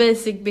mest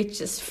basic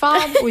bitches,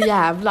 fan och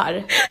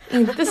jävlar.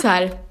 Inte så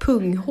här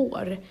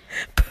punghår.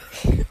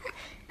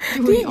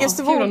 Det är ingen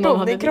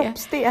svordom, det är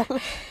kroppsdel.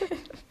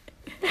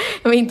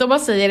 Men inte om man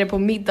säger det på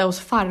middag hos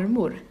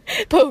farmor.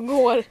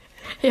 Punghår.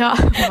 Ja,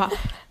 bara,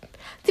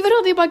 det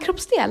är bara en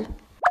kroppsdel.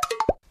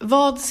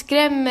 Vad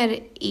skrämmer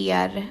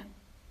er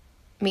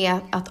med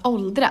att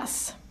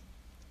åldras?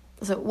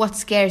 Alltså, what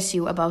scares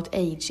you about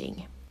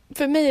aging?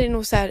 För mig är det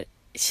nog så här,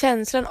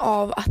 känslan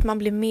av att man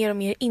blir mer och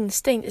mer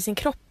instängd i sin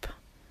kropp.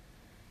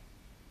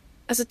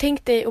 Alltså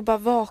tänk dig att bara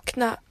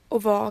vakna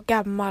och vara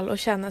gammal och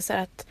känna så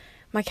här att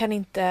man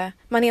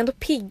är ändå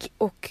pigg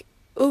och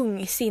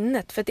ung i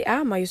sinnet, för det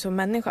är man ju som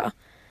människa.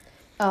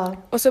 Ja.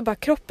 Och så bara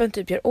kroppen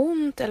typ gör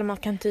ont, eller man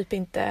kan typ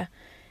inte,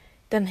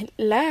 den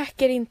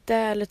läker inte,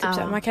 eller typ så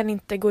här, man kan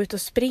inte gå ut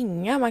och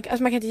springa, man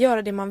kan inte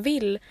göra det man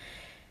vill,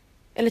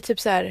 eller typ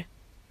så här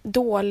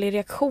dålig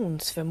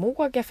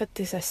reaktionsförmåga för att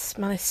det är så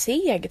här, man är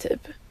seg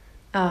typ.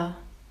 Ja.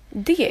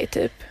 Det är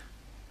typ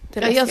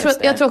det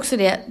jag tror också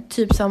det är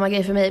typ samma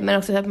grej för mig, men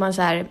också att man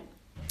så här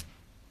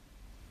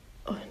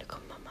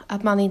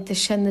att man inte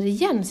känner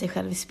igen sig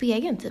själv i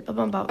spegeln typ. Att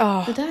man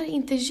bara, det där är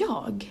inte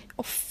jag.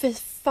 Fy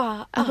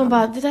fan. Att man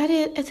bara, det där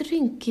är ett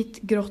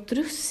rynkigt grått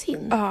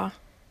russin. Ja.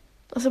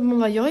 Alltså man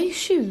bara, jag är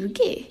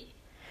 20.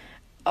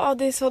 Ja,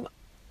 det är så,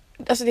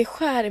 alltså det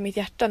skär i mitt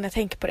hjärta när jag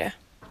tänker på det.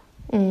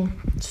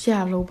 Så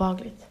jävla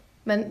obehagligt.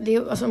 Men det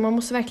är, alltså, man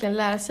måste verkligen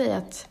lära sig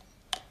att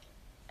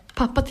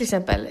pappa till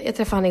exempel, jag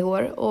träffade han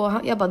igår och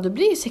jag bara, du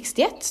blir ju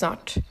 61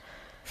 snart.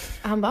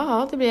 Han bara,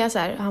 ja det blir jag så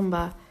här. Han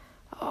bara,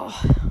 ja,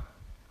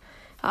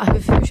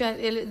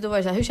 då var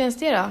det så här, hur känns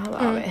det då? Han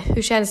bara,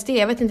 hur känns det?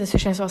 Jag vet inte hur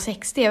känns det att vara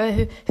 60.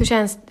 Hur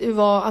känns det att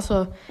vara,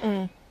 alltså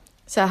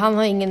så här, han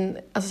har ingen,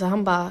 alltså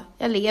han bara,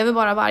 jag lever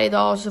bara varje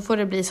dag och så får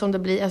det bli som det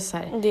blir, alltså, så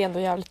här. Det är ändå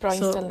jävligt bra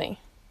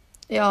inställning.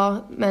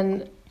 Ja,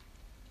 men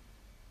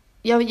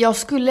jag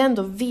skulle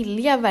ändå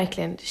vilja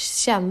verkligen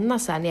känna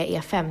så här när jag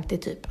är 50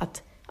 typ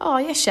att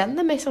jag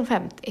känner mig som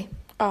 50.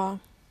 Ja.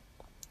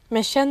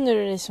 Men känner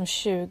du dig som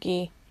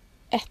 21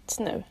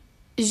 nu?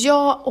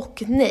 Ja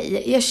och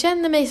nej. Jag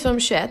känner mig som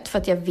 21 för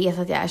att jag vet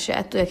att jag är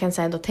 21. Och jag kan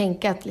ändå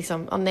tänka att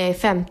liksom, när jag är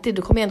 50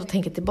 då kommer jag ändå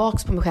tänka tillbaka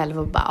på mig själv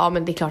och bara, ja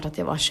men det är klart att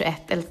jag var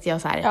 21. Eller att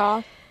jag så här,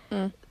 Ja.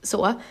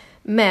 så.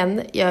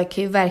 Men jag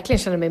kan ju verkligen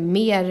känna mig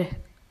mer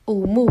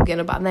omogen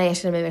och bara, nej jag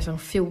känner mig mer som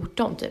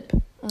 14 typ.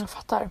 Jag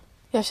fattar.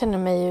 Jag känner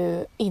mig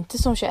ju inte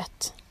som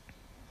 21.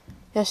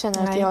 Jag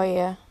känner att Nej. jag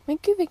är, men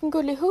gud vilken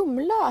gullig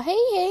humla. Hej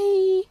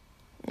hej.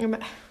 Ja,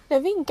 men, Jag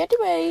vinkar till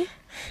mig.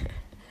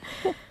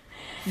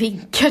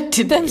 vinkar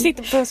till Den dig.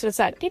 sitter på fönstret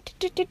så här.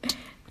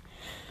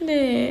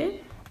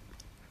 Nej.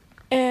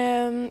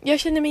 Jag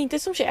känner mig inte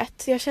som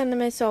 21. Jag känner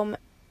mig som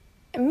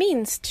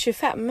minst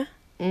 25.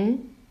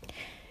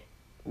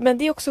 Men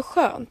det är också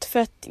skönt för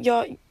att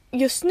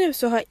just nu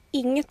så har jag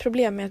inget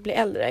problem med att bli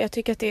äldre. Jag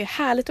tycker att det är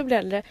härligt att bli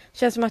äldre. Det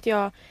känns som att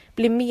jag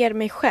blir mer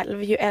mig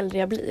själv ju äldre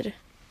jag blir.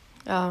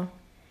 Ja.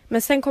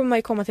 Men sen kommer man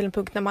ju komma till en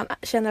punkt när man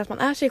känner att man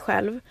är sig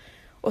själv.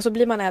 Och så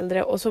blir man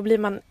äldre och så blir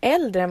man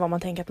äldre än vad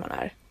man tänker att man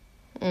är.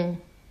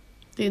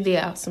 Det är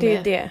det som Det är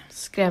är det.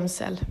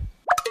 skrämsel.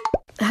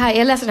 Här,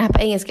 jag läser den här på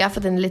engelska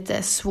för den är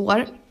lite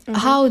svår.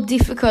 How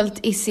difficult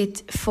is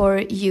it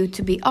for you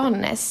to be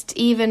honest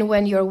even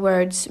when your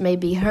words may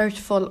be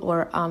hurtful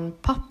or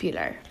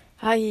unpopular?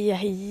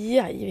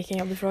 Aj, vilken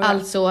jobbig fråga.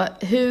 Alltså,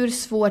 hur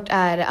svårt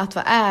är det att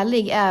vara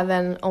ärlig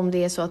även om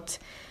det är så att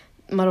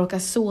man råkar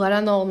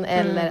såra någon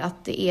eller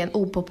att det är en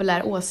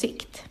opopulär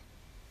åsikt?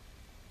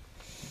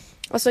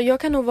 Alltså jag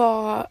kan nog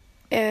vara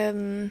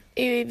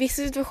i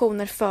vissa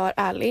situationer för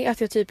ärlig.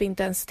 Att jag typ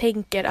inte ens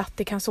tänker att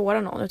det kan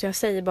såra någon. Utan jag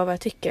säger bara vad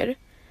jag tycker.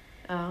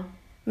 Ja.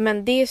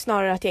 Men det är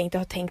snarare att jag inte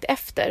har tänkt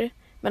efter.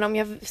 Men om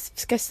jag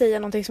ska säga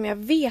någonting som jag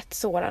vet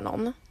sårar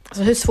någon.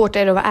 Alltså hur svårt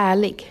är det att vara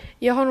ärlig?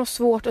 Jag har nog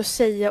svårt att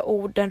säga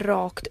orden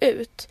rakt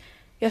ut.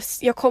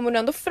 Jag kommer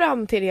ändå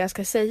fram till det jag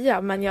ska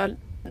säga. Men jag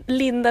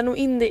lindar nog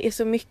in det i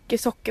så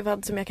mycket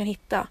sockervadd som jag kan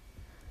hitta.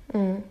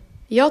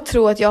 Jag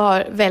tror att jag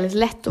har väldigt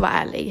lätt att vara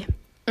ärlig.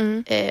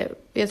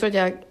 Jag tror att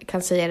jag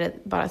kan säga det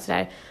bara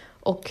sådär.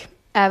 Och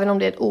även om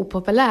det är en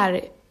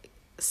opopulär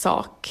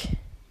sak.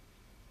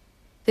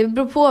 Det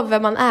beror på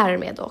vem man är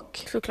med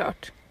dock.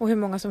 Såklart. Och hur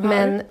många som hör.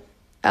 Men,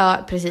 ja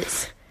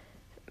precis.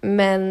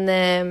 Men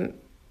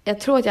jag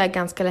tror att jag är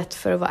ganska lätt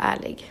för att vara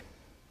ärlig.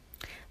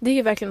 Det är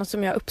ju verkligen något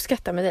som jag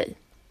uppskattar med dig.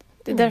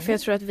 Det är därför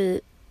jag tror att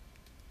vi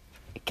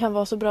kan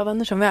vara så bra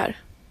vänner som vi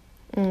är.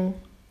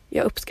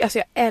 Jag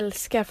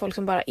älskar folk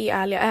som bara är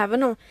ärliga.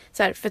 Även om,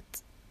 så här, för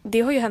att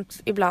det har ju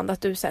hänt ibland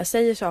att du så här,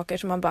 säger saker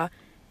som man bara,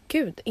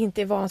 gud,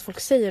 inte är van att folk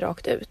säger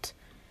rakt ut.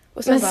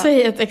 Och sen Men bara,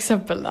 säg ett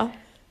exempel då.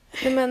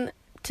 nej men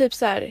typ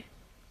så här,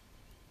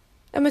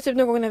 ja men typ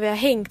någon gång när vi har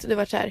hängt och det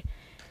var så här,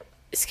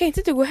 ska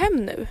inte du gå hem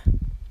nu?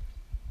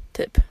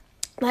 Typ.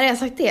 När jag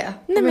sagt det?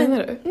 Nej, Vad menar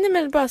du? Nej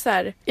men bara så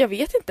här, jag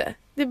vet inte.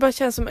 Det bara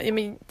känns som,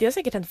 det har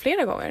säkert hänt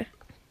flera gånger.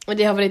 Och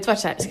det har väl inte varit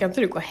så här, ska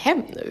inte du gå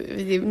hem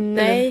nu?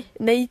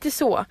 Nej, inte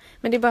så.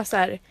 Men det är bara så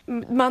här,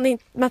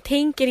 man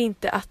tänker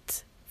inte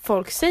att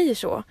folk säger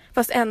så.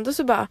 Fast ändå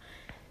så bara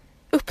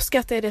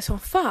uppskattar jag det som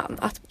fan.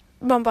 Att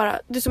man bara,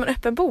 du är som en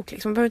öppen bok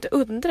liksom. Man behöver inte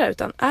undra,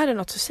 utan är det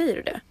något så säger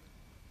du det.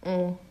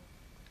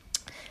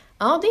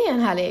 Ja, det är en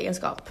härlig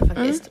egenskap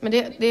faktiskt. Men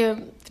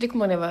det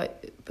kommer jag när jag var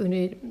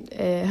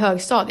under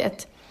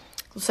högstadiet.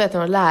 Då sa jag till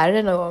någon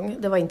lärare någon gång,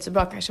 det var inte så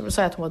bra kanske, men då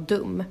sa jag att hon var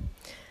dum.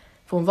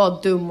 För hon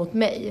var dum mot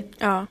mig.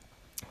 Ja.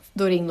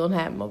 Då ringde hon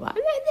hem och bara...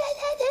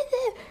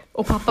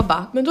 Och pappa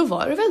bara, men då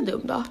var du väl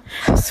dum då?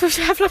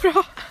 Så jävla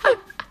bra.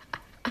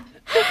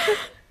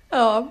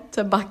 Ja,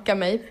 så backa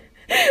mig.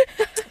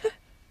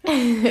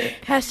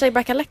 Hashtag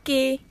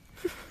backalaki.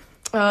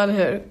 Ja, eller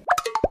hur?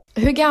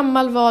 Hur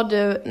gammal var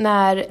du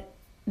när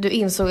du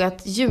insåg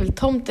att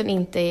jultomten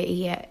inte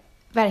är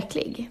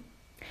verklig?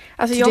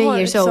 Alltså Today jag har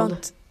years ett old.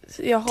 sånt...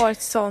 Jag har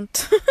ett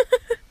sånt...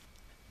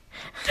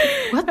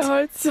 What? Jag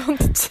har ett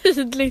sånt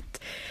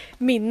tydligt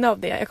minne av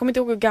det. Jag kommer inte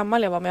ihåg hur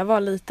gammal jag var, men jag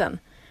var liten.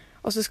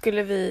 Och så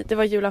skulle det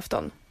var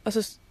julafton. Och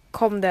så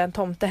kom det en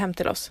tomte hem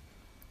till oss.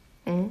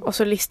 Och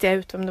så listade jag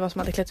ut vem det var som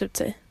hade klätt ut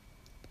sig.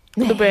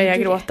 Och då började jag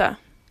gråta.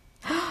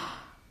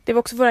 Det var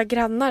också våra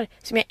grannar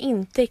som jag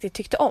inte riktigt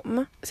tyckte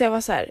om. Så jag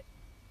var så här,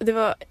 det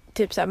var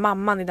typ så här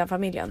mamman i den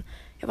familjen.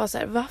 Jag var så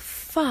här, vad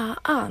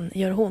fan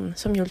gör hon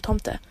som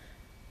jultomte?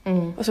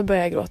 Och så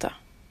började jag gråta.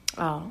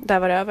 Ja. Där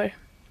var det över.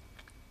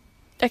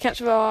 Jag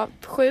kanske var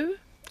 7,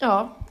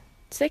 Ja.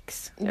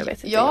 6. Jag vet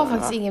inte. Jag har vad det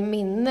faktiskt var. ingen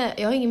minne.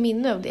 Jag har ingen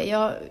minne av det. Jag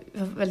har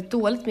väldigt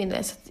dåligt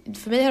minne. Så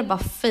för mig har det bara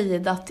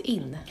fejdat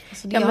in.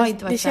 Alltså det Ja, har men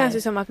inte varit det så här. känns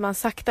ju som att man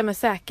sakta men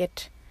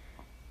säkert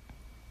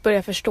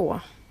börjar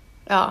förstå.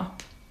 Ja.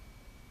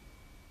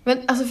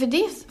 Men alltså för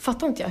det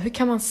fattar inte jag. Hur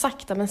kan man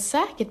sakta men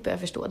säkert börja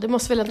förstå? Det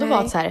måste väl ändå Nej.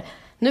 vara så här.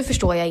 Nu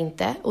förstår jag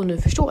inte och nu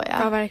förstår jag.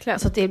 Ja, verkligen.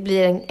 Så att det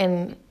blir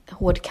en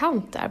hård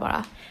kant där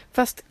bara.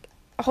 Fast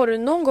har du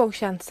någon gång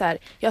känt så här,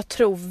 jag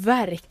tror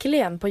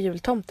verkligen på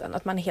jultomten,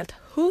 att man är helt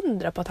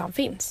 100 på att han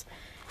finns?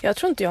 Jag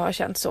tror inte jag har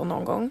känt så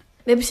någon gång.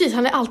 Nej precis,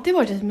 han har alltid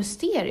varit ett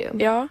mysterium.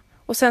 Ja,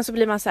 och sen så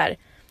blir man så här,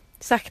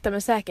 sakta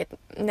men säkert,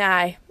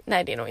 nej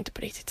det är nog inte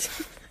på riktigt.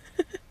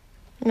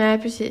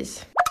 Nej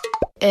precis.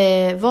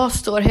 Vad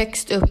står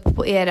högst upp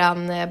på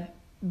eran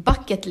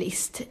bucket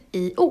list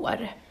i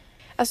år?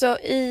 Alltså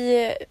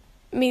i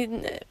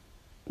min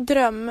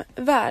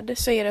drömvärld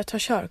så är det att ta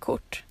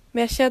körkort.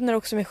 Men jag känner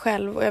också mig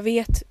själv och jag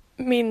vet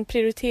min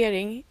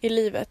prioritering i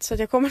livet. Så att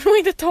jag kommer nog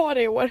inte ta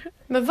det i år.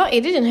 Men vad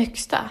är det din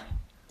högsta?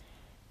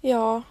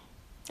 Ja.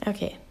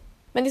 Okej.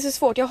 Men det är så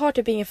svårt. Jag har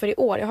typ ingen för i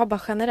år. Jag har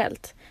bara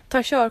generellt.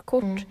 Ta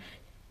körkort,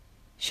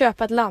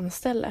 köpa ett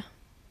landställe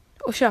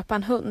och köpa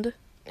en hund.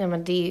 Ja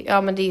men det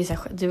är ju så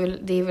här,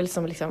 det är väl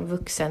som liksom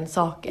vuxen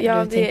saker.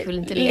 Ja, du det tänker väl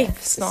inte det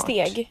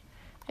livssteg. snart?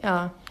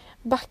 Ja.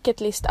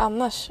 Bucket list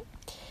annars.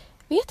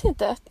 Vet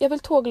inte. Jag vill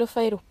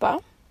tågluffa i Europa.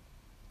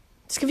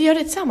 Ska vi göra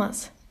det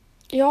tillsammans?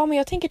 Ja, men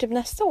jag tänker typ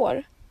nästa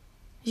år.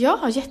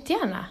 Ja,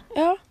 jättegärna.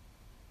 Ja.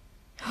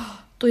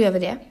 Då gör vi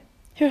det.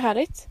 Hur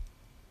härligt?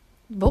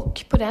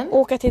 Bock på den.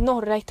 Åka till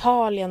norra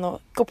Italien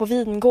och gå på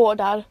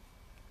vingårdar.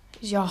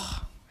 Ja.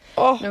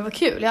 Oh. Men vad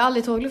kul. Jag har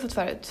aldrig tågluffat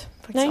förut.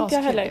 Faktiskt. Nej, inte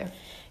jag askul heller. ju.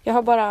 Jag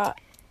har bara,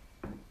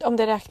 om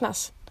det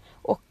räknas,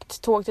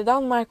 åkt tåg till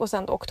Danmark och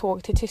sen åkt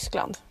tåg till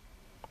Tyskland.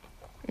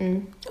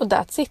 Och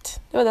that's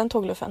it. Det var den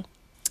tågluffen.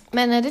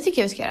 Men det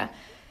tycker jag vi ska göra.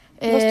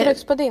 Vad står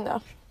högst på din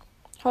då?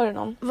 Har du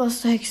någon? Vad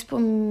står högst på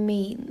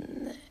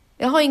min?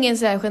 Jag har ingen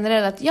så här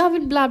generell att jag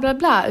vill bla bla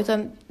bla.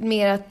 Utan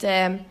mer att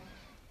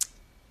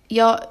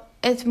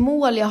ett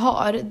mål jag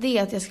har, det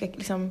är att jag ska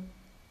liksom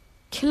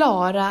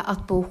klara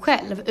att bo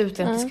själv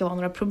utan att det ska vara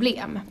några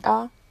problem.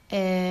 Ja.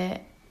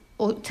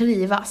 Och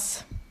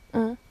trivas.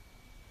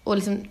 Och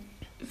liksom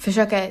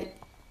försöka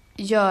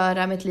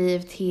göra mitt liv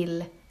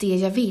till det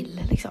jag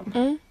vill.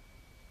 Liksom.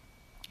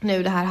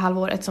 Nu det här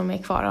halvåret som är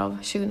kvar av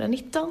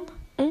 2019.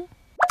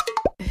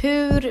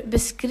 Hur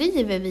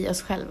beskriver vi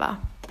oss själva?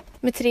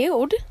 Med 3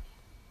 ord?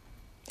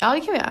 Ja,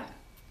 det kan vi göra.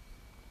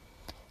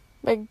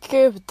 Men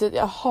gud,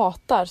 jag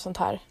hatar sånt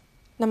här.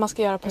 När man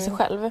ska göra på sig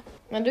själv.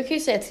 Men du kan ju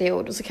säga 3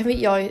 ord och så kan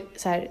jag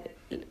så här,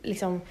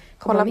 liksom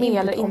hålla med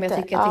eller om inte.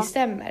 jag tycker att det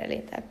stämmer eller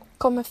inte.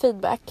 Kom med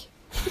feedback.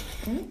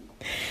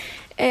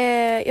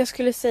 Jag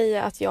skulle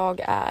säga att jag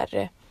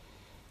är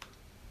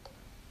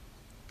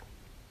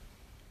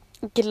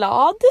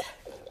glad.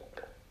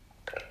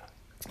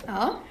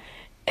 Ja.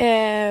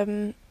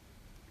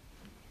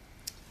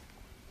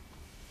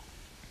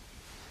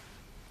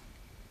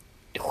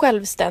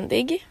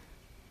 Självständig.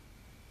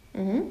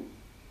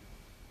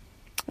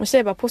 Och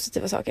säger bara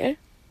positiva saker.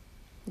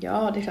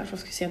 Ja, det är klart att jag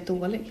ska säga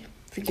dålig.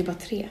 Fick ju bara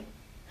 3.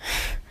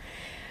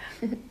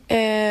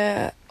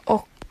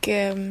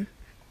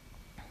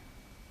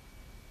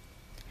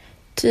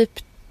 Typ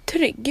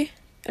trygg.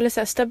 Eller så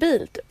här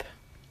stabil typ.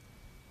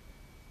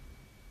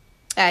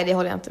 Nej, det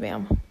håller jag inte med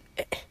om.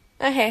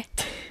 Nej.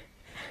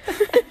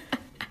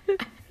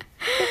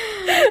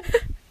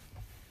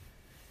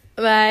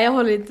 Nej, jag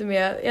håller inte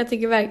med. Jag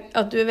tycker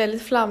att du är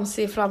väldigt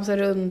flamsig, flamsar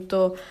runt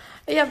och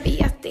jag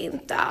vet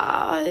inte.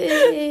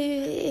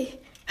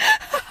 Nej,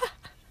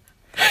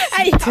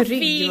 jag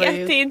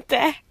vet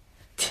inte.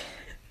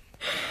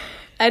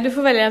 Nej, du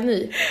får välja en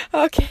ny.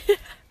 Okej.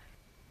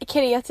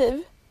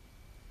 Kreativ.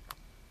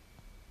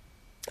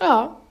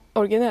 Ja.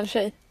 Originell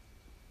tjej.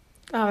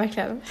 Ja,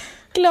 verkligen.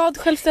 Glad,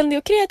 självständig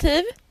och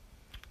kreativ.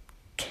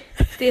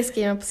 Det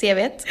skriver man på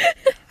CV:t.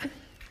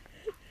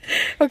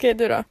 Okej,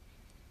 du då?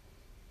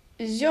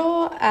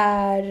 Jag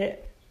är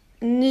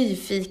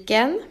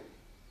nyfiken.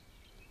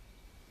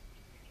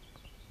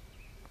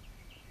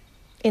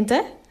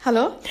 Inte?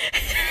 Hallå?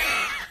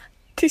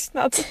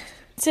 Tystnad.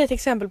 Säg ett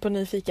exempel på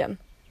nyfiken.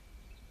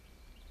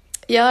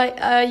 Jag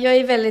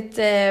är väldigt...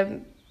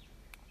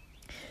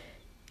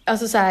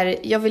 alltså så här,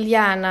 jag vill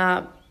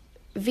gärna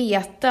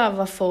veta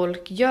vad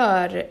folk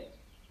gör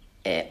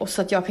och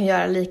så att jag kan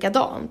göra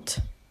likadant.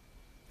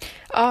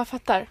 Ja,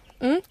 fattar.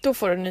 Då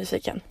får du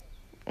nyfiken.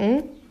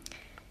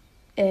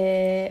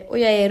 Och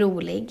jag är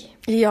rolig.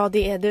 Ja,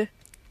 det är du.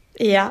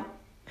 Ja.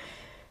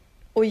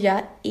 Och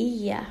jag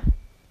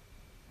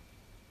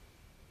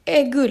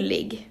är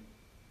gullig.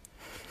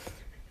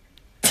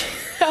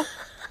 Ja.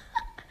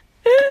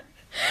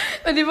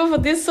 Men det var för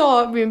att det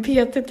sa min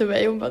PT till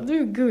mig. Hon bara, du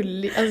är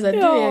gullig. Alltså,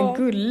 du är en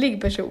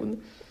gullig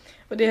person.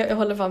 Och det jag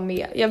håller fan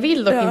med. Jag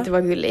vill dock inte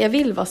vara gullig. Jag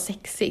vill vara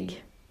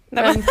sexig.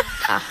 Men,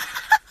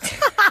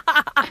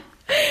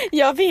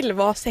 Jag vill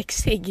vara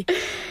sexig.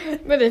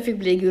 Men det fick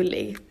bli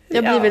gullig.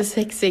 Jag blir väl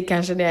sexig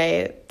kanske när jag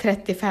är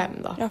 35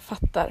 då. Jag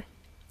fattar.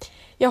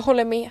 Jag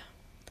håller med.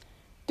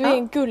 Du är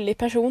en gullig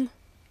person.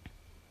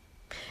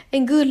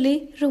 En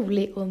gullig,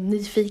 rolig och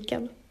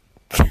nyfiken.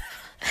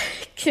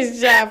 Vilken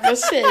jävla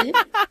tjej.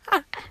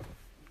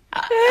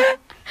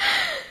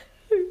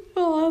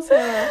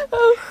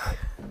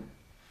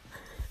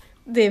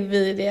 Det är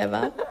vi det,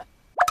 va?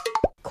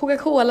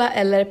 Coca-Cola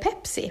eller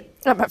Pepsi?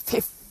 Ja, men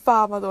fy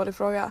fan vad dålig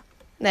fråga.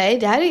 Nej,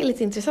 det här är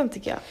lite intressant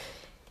tycker jag.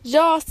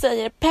 Jag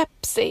säger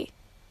Pepsi.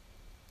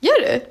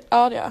 Gör du?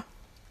 Ja, det gör jag.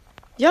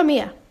 Jag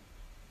med.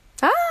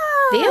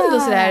 Det är ändå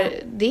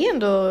sådär, det är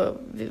ändå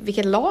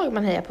vilket lag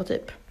man hejar på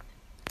typ.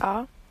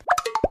 Ja.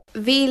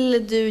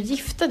 Vill du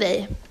gifta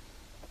dig?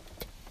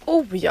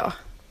 Oh ja.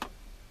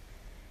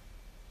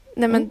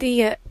 Nej men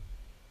det...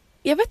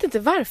 Jag vet inte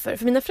varför,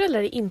 för mina föräldrar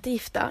är inte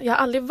gifta. Jag har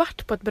aldrig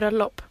varit på ett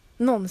bröllop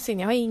någonsin.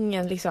 Jag har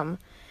ingen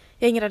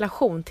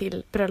relation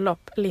till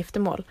bröllop eller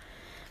giftermål.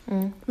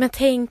 Men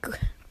tänk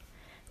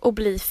att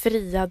bli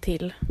friad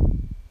till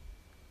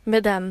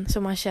med den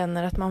som man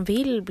känner att man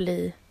vill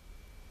bli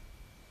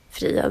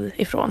friad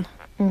ifrån.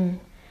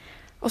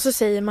 Och så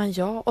säger man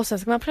ja, och sen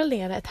ska man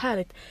planera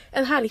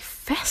en härlig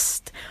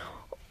fest.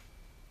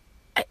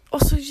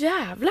 Och så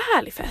jävla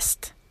härlig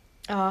fest.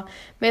 Ja,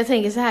 men jag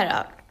tänker så här då.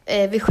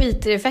 Vi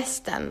skiter i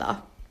festen då.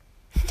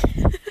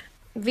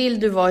 Vill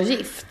du vara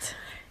gift?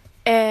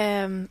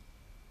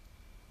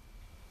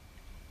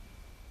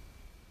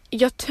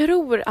 Jag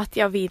tror att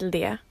jag vill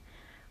det.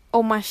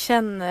 Om man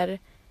känner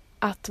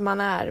att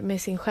man är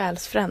med sin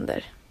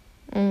själsfränder.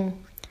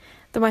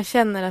 Då man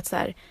känner att så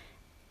här,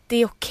 det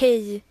är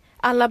okej.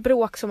 Alla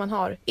bråk som man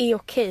har är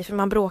okej, för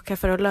man bråkar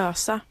för att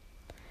lösa.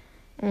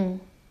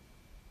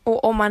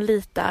 Och om man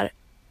litar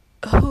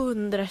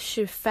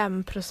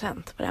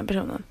 125% på den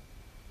personen.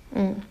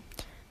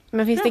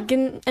 Men finns det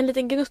en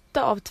liten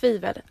gnutta av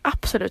tvivel?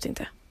 Absolut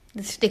inte.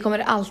 Det kommer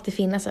alltid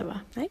finnas, Ebba.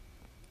 Nej.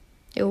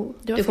 Jo,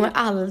 du kommer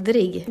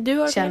aldrig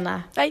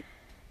känna... Nej.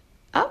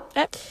 Ja.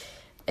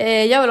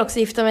 Jag vill också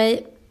gifta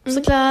mig,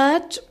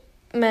 såklart.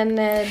 Men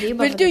det är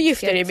bara... Vill du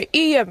gifta dig med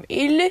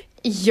Emil?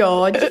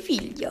 Ja, det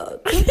vill jag.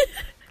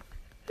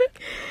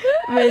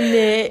 Men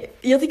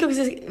jag tycker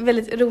också att det är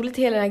väldigt roligt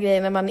hela den här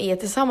grejen när man är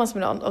tillsammans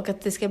med någon. Och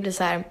att det ska bli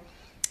så här...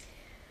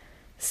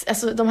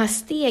 Alltså de här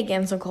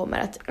stegen som kommer.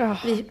 Att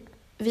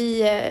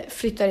vi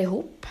flyttar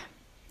ihop.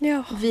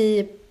 Ja.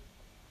 Vi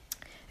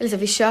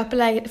köper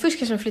lägenhet. Först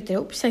kanske man flyttar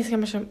ihop. Sen kanske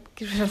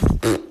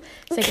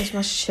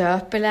man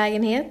köper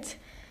lägenhet.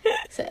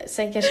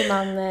 Sen kanske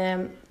man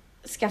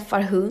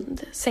skaffar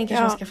hund. Sen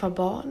kanske man skaffar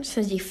barn.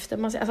 Sen gifter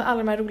man sig. Alltså alla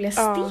de här roliga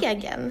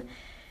stegen.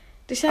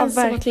 Det känns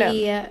som att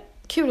det är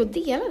kul att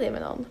dela det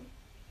med någon.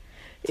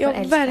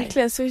 Ja,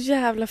 verkligen. Så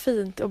jävla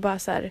fint. Och bara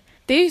så här,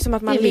 det är ju som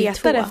att man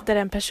letar efter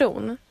en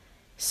person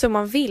som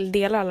man vill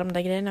dela alla de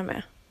där grejerna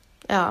med.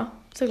 Ja,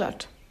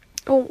 såklart.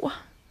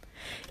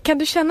 Kan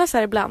du känna så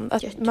här ibland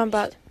att man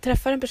bara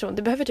träffar en person?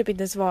 Det behöver typ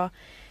inte ens vara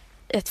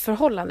ett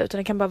förhållande, utan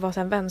det kan bara vara så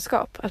en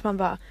vänskap. Att man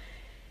bara,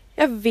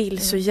 jag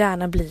vill så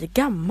gärna bli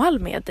gammal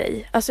med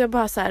dig. Alltså jag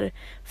bara så här,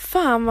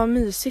 fan vad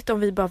mysigt om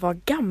vi bara var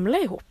gamla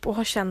ihop och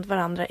har känt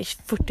varandra i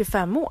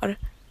 45 år.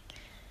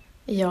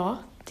 Ja,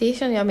 det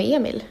känner jag med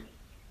Emil.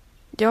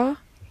 Ja,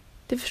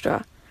 det förstår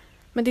jag.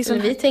 Men det är så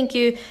vi tänker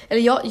ju,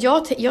 eller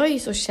jag är ju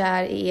så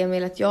kär i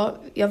Emil att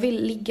jag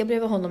vill ligga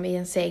bredvid honom i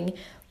en säng,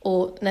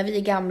 och när vi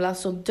är gamla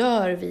så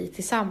dör vi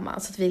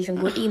tillsammans, så att vi liksom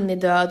går in i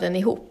döden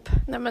ihop.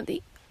 Nej, men det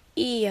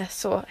är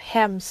så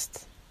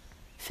hemskt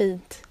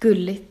fint.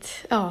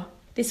 Gulligt. Ja.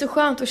 Det är så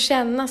skönt att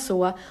känna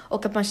så,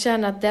 och att man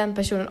känner att den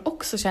personen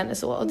också känner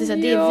så. Och det är så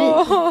här, det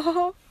är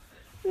vi.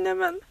 Nej,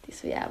 men det är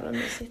så jävla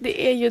mysigt.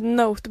 Det är ju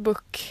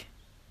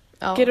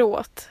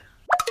Notebook-gråt.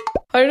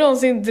 Har du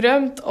någonsin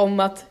drömt om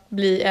att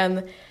bli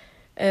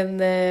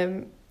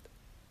en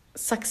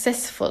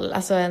successful,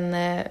 alltså en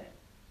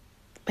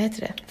vad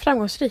heter det?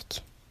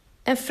 Framgångsrik.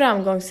 En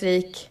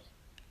framgångsrik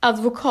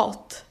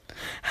advokat?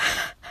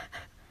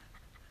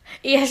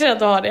 Erkänn att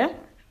du har det.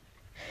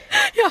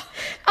 Ja.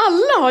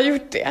 Alla har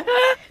gjort det.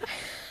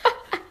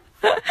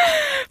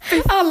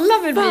 Alla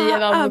vill bli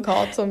en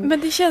advokat. Men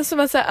det känns som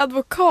att säga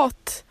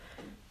advokat.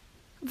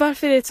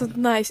 Varför är det ett sånt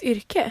nice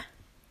yrke?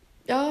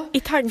 Ja, i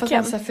tanken. För att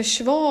man så här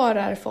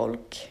försvarar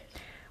folk.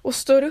 Och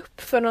står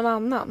upp för någon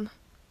annan.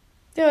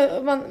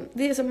 Ja,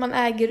 det är som man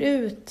äger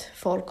ut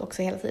folk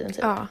också hela tiden.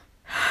 Typ. Ja.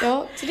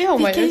 Ja, så det har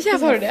man ju. Vilken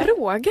jävla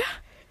fråga.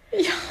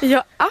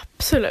 Ja,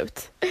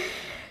 absolut.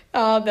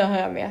 Ja, det har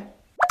jag med.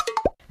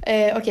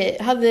 Okej,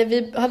 hade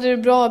du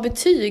bra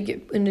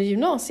betyg under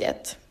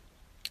gymnasiet?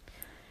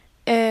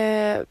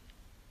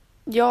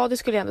 Ja, det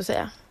skulle jag ändå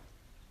säga.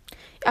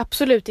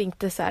 Absolut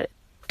inte så här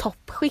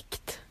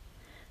toppskikt.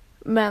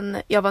 Men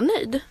jag var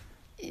nöjd.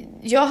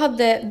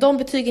 De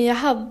betygen jag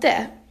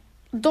hade,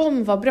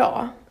 de var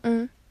bra.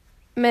 Mm.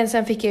 Men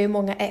sen fick jag ju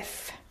många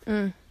F.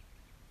 Mm.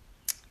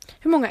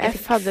 Hur många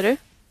F hade du?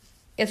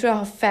 Jag tror jag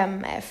har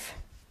 5 F.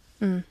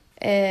 Mm.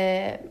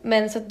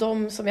 Men så att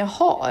de som jag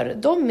har,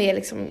 de är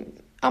liksom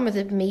men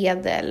typ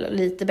medel och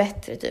lite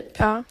bättre typ.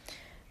 Ja.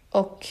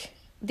 Och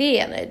det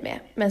är jag nöjd med.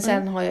 Men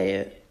sen har jag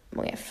ju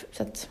många F.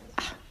 Så att,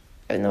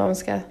 jag vet inte vad man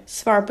ska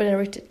svara på det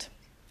riktigt.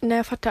 Nej,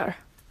 jag fattar.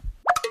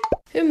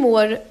 Hur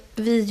mår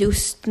vi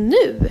just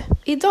nu,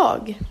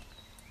 idag?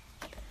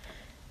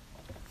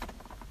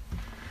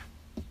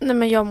 Nej,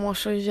 men jag mår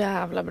så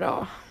jävla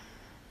bra.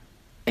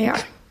 Ja.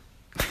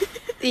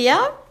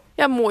 Ja.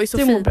 Jag mår ju så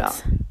fint. Bra.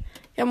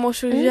 Jag mår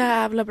så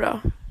jävla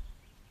bra.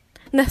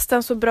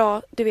 Nästan så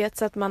bra, du vet,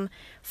 så att man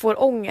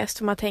får ångest.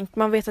 För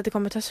man vet att det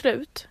kommer ta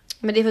slut.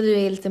 Men det är för att du är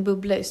i en liten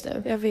bubbla just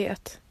nu. Jag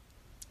vet.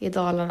 I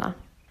Dalarna.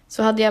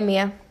 Så hade jag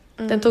med.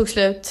 Den tog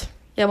slut.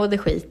 Jag mådde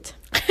skit.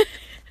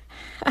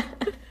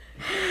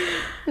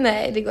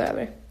 Nej, det går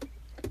över.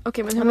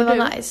 Okej, men hur mår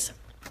du? Nice.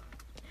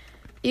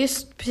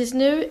 Just precis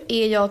nu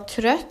är jag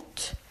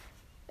trött.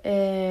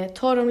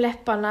 Torr om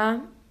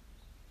läpparna.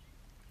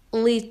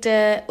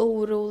 lite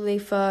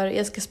orolig för,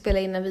 jag ska spela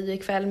in en video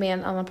ikväll med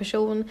en annan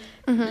person.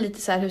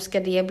 Lite så här, hur ska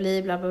det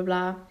bli, bla bla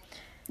bla.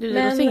 Det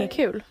låter inget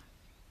kul.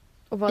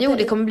 Jo,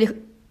 det kommer bli...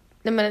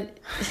 Nej, men...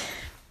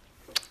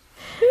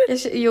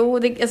 Jo,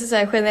 alltså så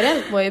här,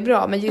 generellt mår jag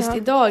bra. Men just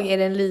idag är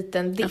det en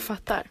liten dipp. Jag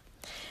fattar.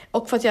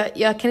 Och för att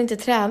jag kan inte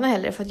träna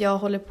heller. För att jag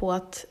håller på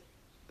att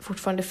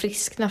fortfarande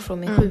friskna från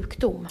min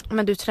sjukdom.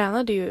 Men du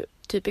tränade ju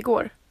typ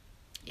igår.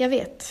 Jag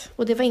vet.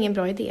 Och det var ingen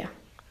bra idé.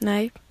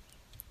 Nej.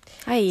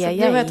 Nu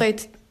har jag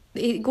tagit...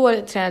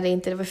 Igår tränade jag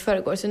inte, det var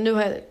förrgår. Så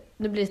nu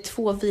blir det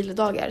 2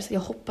 vilodagar. Så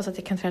jag hoppas att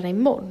jag kan träna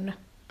imorgon.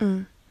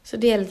 Så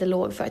det är lite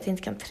låg för att jag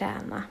inte kan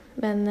träna.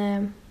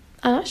 Men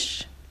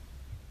annars...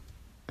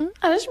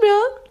 Annars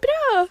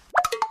bra.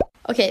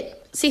 Okej,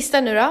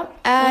 sista nu då.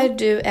 Är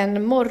du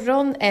en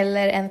morgon-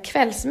 eller en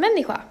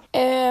kvällsmänniska?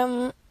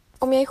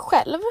 Om jag är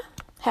själv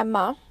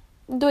hemma,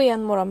 då är jag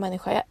en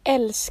morgonmänniska. Jag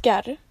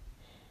älskar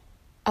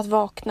att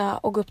vakna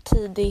och gå upp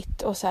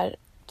tidigt och så här,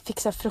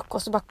 fixa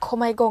frukost och bara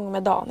komma igång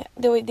med dagen.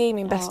 Det är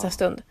min bästa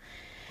stund.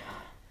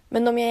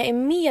 Men om jag är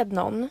med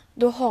någon,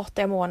 då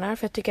hatar jag morgnar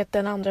för jag tycker att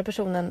den andra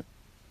personen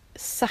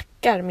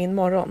sackar min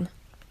morgon.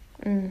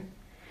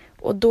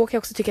 Och då kan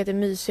jag också tycka att det är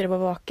mysigare att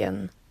vara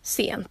vaken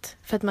sent.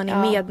 För att man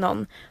är med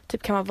någon.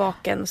 Typ kan man vara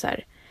vaken och så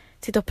här,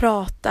 sitta och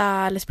prata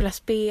eller spela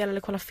spel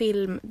eller kolla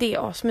film. Det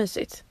är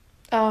asmysigt.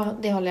 Ja,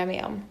 det håller jag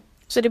med om.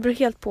 Så det beror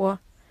helt på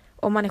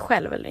om man är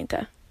själv eller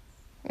inte.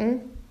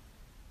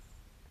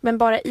 Men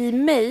bara i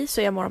mig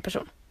så är jag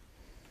morgonperson.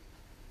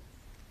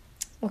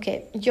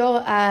 Okej,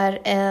 jag är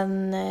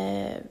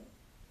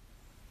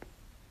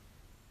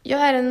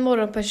en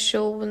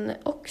morgonperson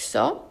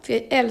också. För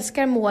jag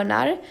älskar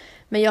morgnar.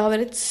 Men jag har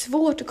väldigt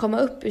svårt att komma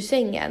upp ur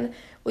sängen.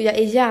 Och jag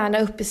är gärna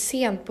uppe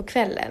sent på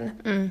kvällen.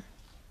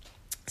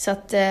 Så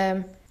att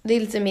det är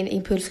lite min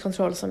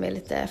impulskontroll som är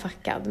lite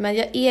fuckad. Men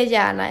jag är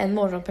gärna en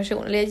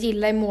morgonperson. Eller jag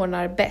gillar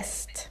morgnar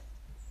bäst.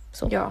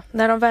 Så. Ja,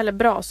 när de väl är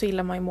bra så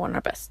gillar man ju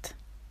morgnar bäst.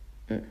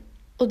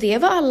 Och det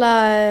var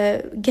alla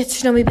Get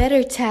to know me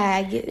better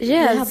tag vi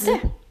hade.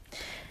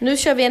 Nu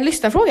kör vi en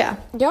lyssnarfråga.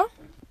 Ja,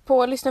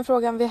 på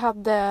lyssnarfrågan vi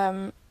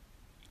hade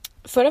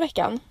förra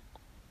veckan.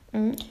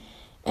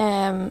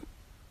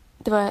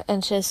 Det var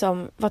en tjej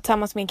som var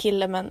tillsammans med en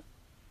kille, men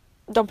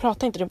de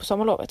pratade inte nu på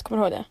sommarlovet.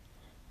 Kommer du ihåg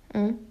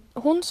det?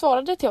 Hon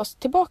svarade till oss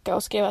tillbaka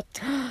och skrev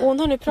att hon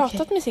har nu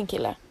pratat med sin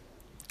kille.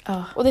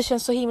 Och det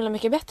känns så himla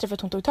mycket bättre för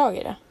att hon tog tag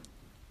i det.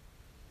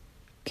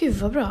 Gud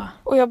vad bra.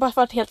 Och jag har bara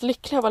varit helt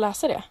lycklig av att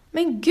läsa det.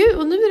 Men gud,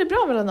 och nu är det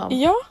bra mellan dem?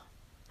 Ja.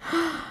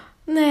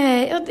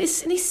 Nej,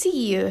 ni ser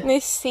ju.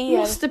 Ni ser.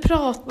 Måste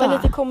prata. Vad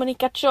lite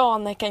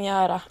kommunikation kan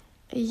göra.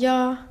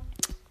 Ja.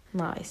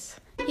 Nice.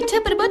 Jag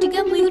tappade bara till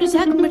gamla Jonas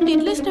Hackmark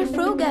din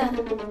lyssnarfråga.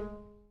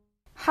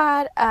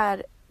 Här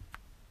är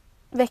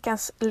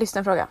veckans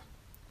lyssnarfråga.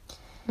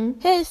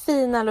 Hej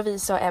fina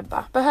Lovisa och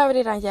Ebba. Behöver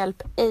eran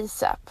hjälp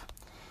ASAP.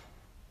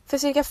 För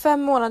cirka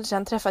 5 månader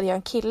sedan träffade jag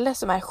en kille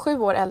som är 7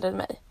 år äldre än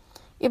mig.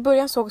 I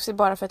början sågs vi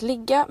bara för att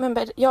ligga, men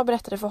jag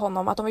berättade för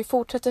honom att om vi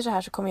fortsätter så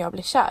här så kommer jag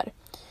bli kär.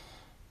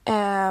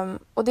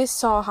 Och det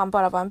sa han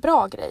bara var en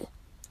bra grej.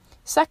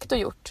 Sagt och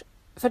gjort.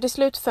 För till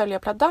slut föll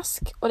jag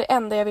pladask och det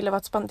enda jag ville var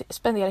att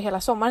spendera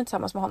hela sommaren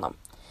tillsammans med honom.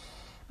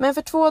 Men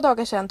för 2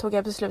 dagar sedan tog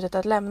jag beslutet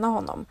att lämna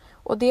honom.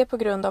 Och det på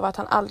grund av att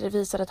han aldrig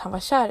visade att han var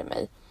kär i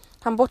mig.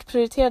 Han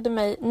bortprioriterade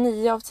mig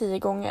 9 av 10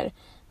 gånger.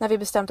 När vi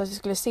bestämt att vi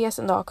skulle ses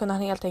en dag kunde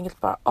han helt enkelt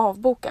bara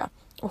avboka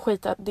och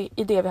skita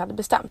i det vi hade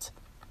bestämt.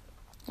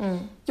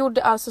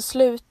 Gjorde alltså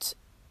slut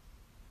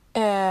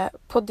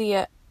på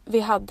det vi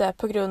hade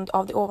på grund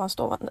av det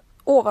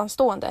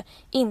ovanstående.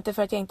 Inte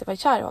för att jag inte var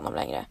kär i honom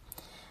längre.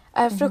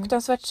 Är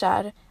fruktansvärt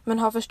kär, men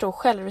har för stor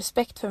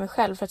självrespekt för mig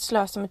själv för att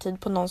slösa med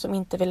tid på någon som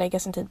inte vill lägga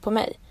sin tid på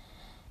mig.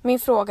 Min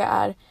fråga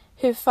är,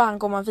 hur fan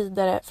går man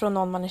vidare från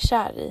någon man är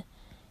kär i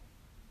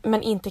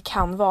men inte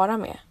kan vara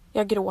med?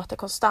 Jag gråter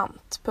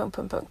konstant. ...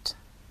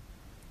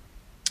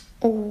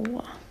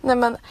 Nej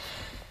men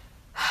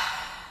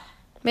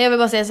jag vill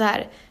bara säga så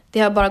här. Det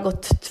har bara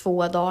gått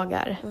 2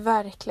 dagar.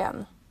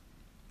 Verkligen.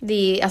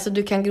 Det är, alltså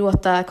du kan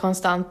gråta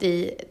konstant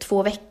i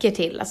 2 veckor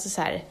till. Alltså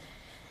så här.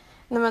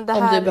 Nej, men det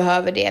om här du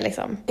behöver det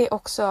liksom. är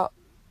också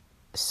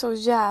så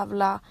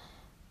jävla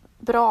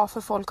bra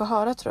för folk att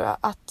höra, tror jag.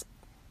 Att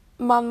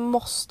man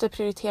måste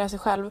prioritera sig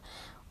själv.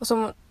 Och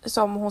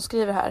som hon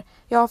skriver här.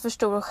 Jag har för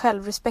stor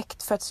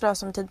självrespekt för att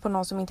slösa med tid på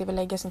någon som inte vill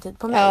lägga sin tid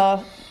på mig.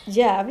 Ja,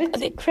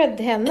 jävligt cred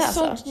till henne alltså.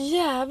 Sånt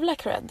jävla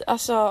cred.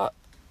 Alltså,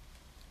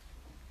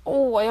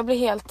 jag blir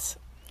helt...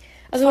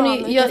 Alltså hon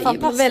är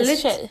fantastisk väldigt,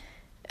 tjej.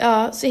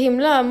 Ja, så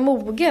himla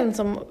mogen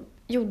som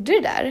gjorde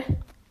det där.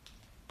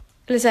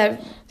 Eller så här,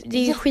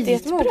 det är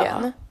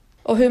skitbra.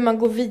 Och hur man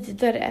går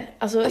vidare.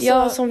 Alltså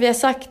som vi har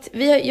sagt,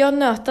 jag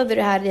nötade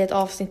det här i ett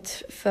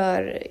avsnitt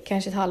för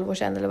kanske ett halvår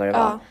sedan eller vad det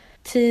var.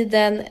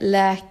 Tiden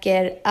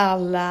läker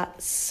alla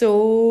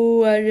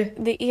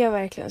sår. Det är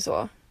verkligen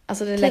så.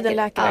 Alltså det Tiden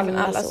läker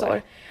alla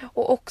sår.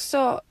 Och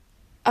också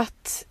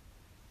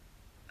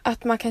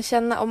att man kan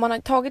känna, om man har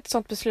tagit ett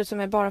sånt beslut som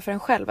är bara för en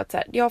själv, att så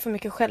här, jag har för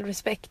mycket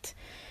självrespekt,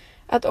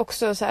 att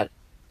också så här,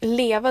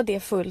 leva det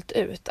fullt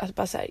ut. Att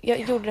bara så här, jag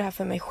gjorde det här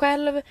för mig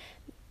själv.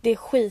 Det är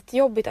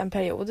skitjobbigt en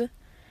period.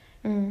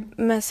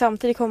 Men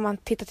samtidigt kommer man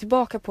titta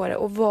tillbaka på det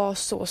och vara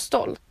så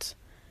stolt.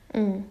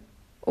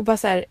 Och bara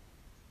så här,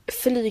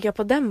 flyga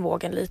på den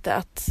vågen lite.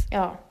 Att...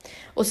 Ja.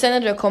 Och sen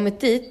när du har kommit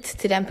dit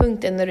till den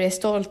punkten när du är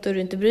stolt och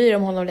du inte bryr dig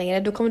om honom längre,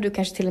 då kommer du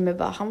kanske till och med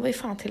bara, han var ju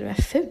fan till och med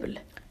ful.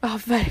 Ja,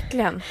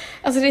 verkligen.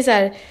 Alltså det är så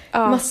här,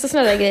 massa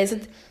sådana där grejer. Så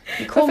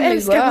det kommer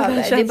ju gå över.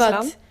 Det är bara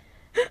att,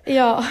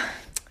 ja.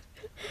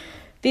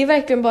 Det är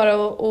verkligen bara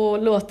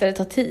att låta det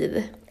ta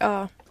tid.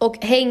 Ja. Och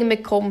häng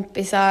med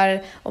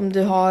kompisar om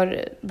du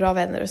har bra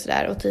vänner och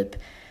sådär. Och typ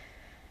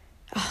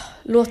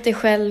låt dig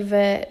själv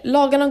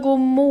laga någon god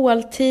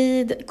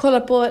måltid. Kolla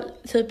på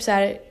typ så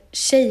här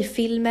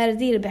tjejfilmer.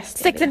 Det är det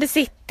bästa. Sex and the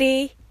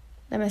City.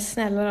 Nej men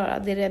snälla Lara,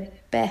 det är det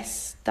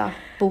bästa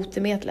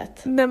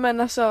botemedlet. Nej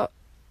men alltså,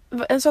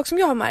 en sak som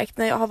jag har märkt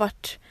när jag har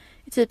varit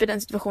typ i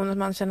den situationen att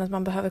man känner att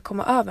man behöver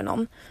komma över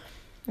någon.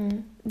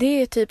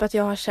 Det är typ att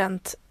jag har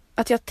känt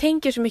att jag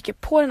tänker så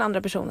mycket på den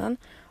andra personen.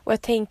 Och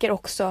jag tänker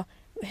också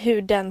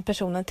hur den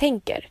personen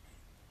tänker.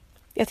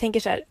 Jag tänker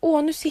så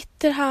här, nu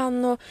sitter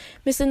han och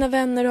med sina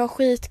vänner och har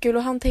skitkul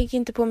och han tänker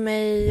inte på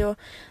mig och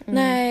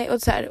nej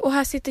och så här, och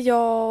här sitter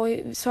jag och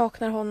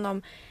saknar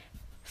honom.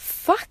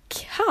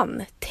 Fuck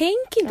han.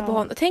 Tänk inte på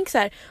honom. Tänk så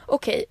här,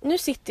 okej, nu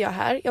sitter jag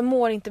här, jag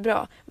mår inte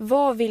bra.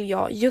 Vad vill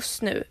jag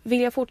just nu?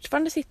 Vill jag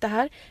fortfarande sitta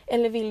här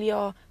eller vill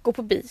jag gå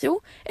på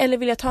bio eller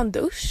vill jag ta en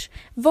dusch?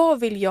 Vad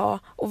vill jag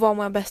och vad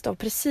mår jag bäst av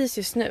precis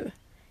just nu?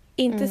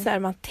 Inte så här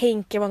man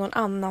tänker vad någon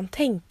annan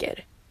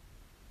tänker.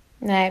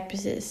 Nej,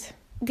 precis.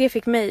 Det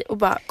fick mig att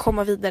bara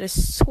komma vidare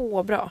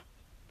så bra.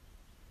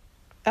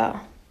 Ja.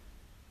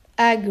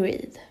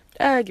 Agreed.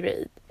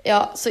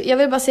 Ja, så jag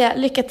vill bara säga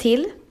lycka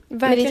till.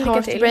 Verkligen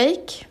med ditt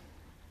heartbreak.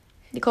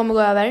 Det kommer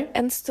gå över.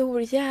 En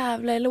stor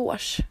jävla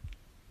eloge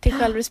till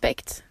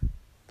självrespekt.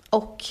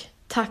 Och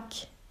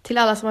tack till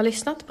alla som har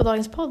lyssnat på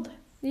dagens podd.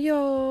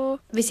 Ja.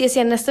 Vi ses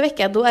igen nästa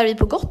vecka. Då är vi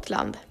på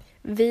Gotland.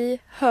 Vi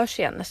hörs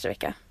igen nästa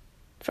vecka.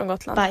 Från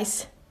Gotland.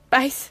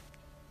 Bajs.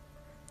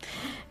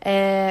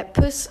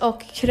 Puss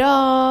och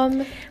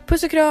kram.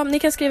 Puss och kram. Ni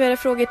kan skriva era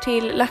frågor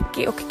till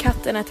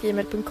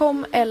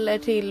luckyochkatten@gmail.com eller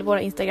till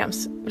våra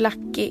Instagrams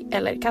Lucky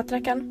eller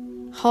Kattrackan.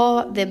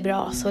 Ha det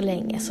bra så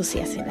länge så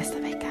ses vi nästa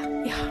vecka.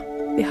 Ja,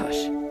 vi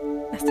hörs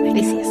nästa vecka.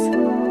 Vi ses.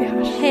 Vi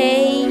hörs.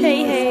 Hej.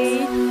 Hej,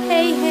 hej.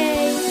 Hej, hej.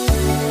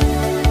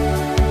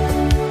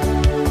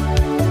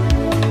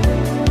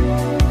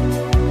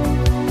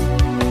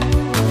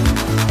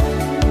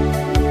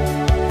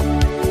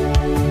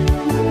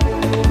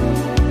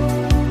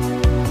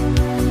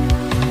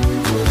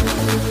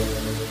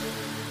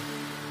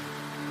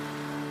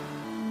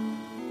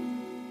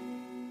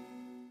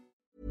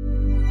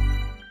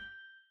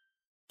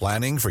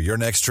 Planning for your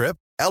next trip?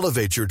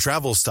 Elevate your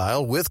travel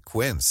style with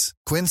Quince.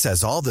 Quince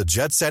has all the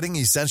jet-setting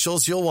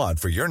essentials you'll want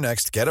for your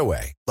next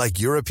getaway, like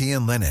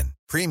European linen,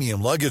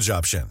 premium luggage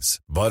options,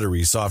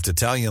 buttery soft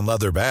Italian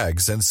leather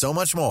bags, and so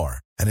much more.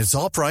 And it's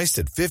all priced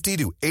at 50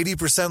 to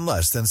 80%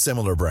 less than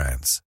similar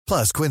brands.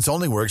 Plus, Quince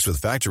only works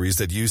with factories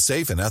that use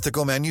safe and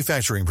ethical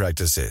manufacturing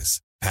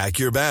practices. Pack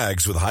your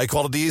bags with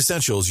high-quality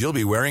essentials you'll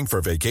be wearing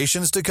for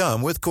vacations to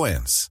come with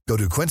Quince. Go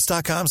to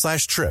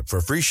quince.com/trip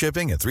for free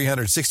shipping and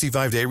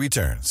 365-day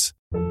returns.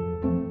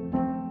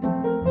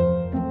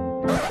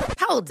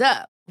 Hold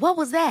up. What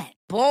was that?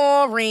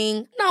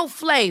 Boring. No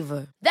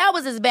flavor. That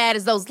was as bad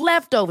as those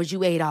leftovers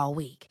you ate all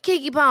week.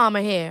 Keke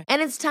Palmer here,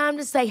 and it's time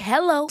to say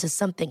hello to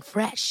something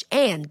fresh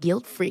and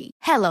guilt-free.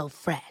 Hello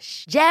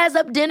Fresh. Jazz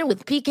up dinner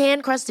with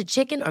pecan-crusted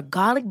chicken or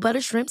garlic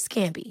butter shrimp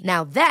scampi.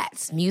 Now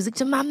that's music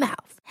to my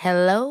mouth.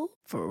 Hello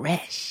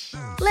Fresh.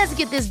 Let's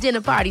get this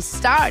dinner party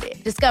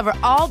started. Discover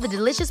all the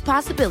delicious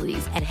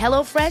possibilities at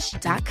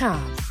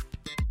hellofresh.com.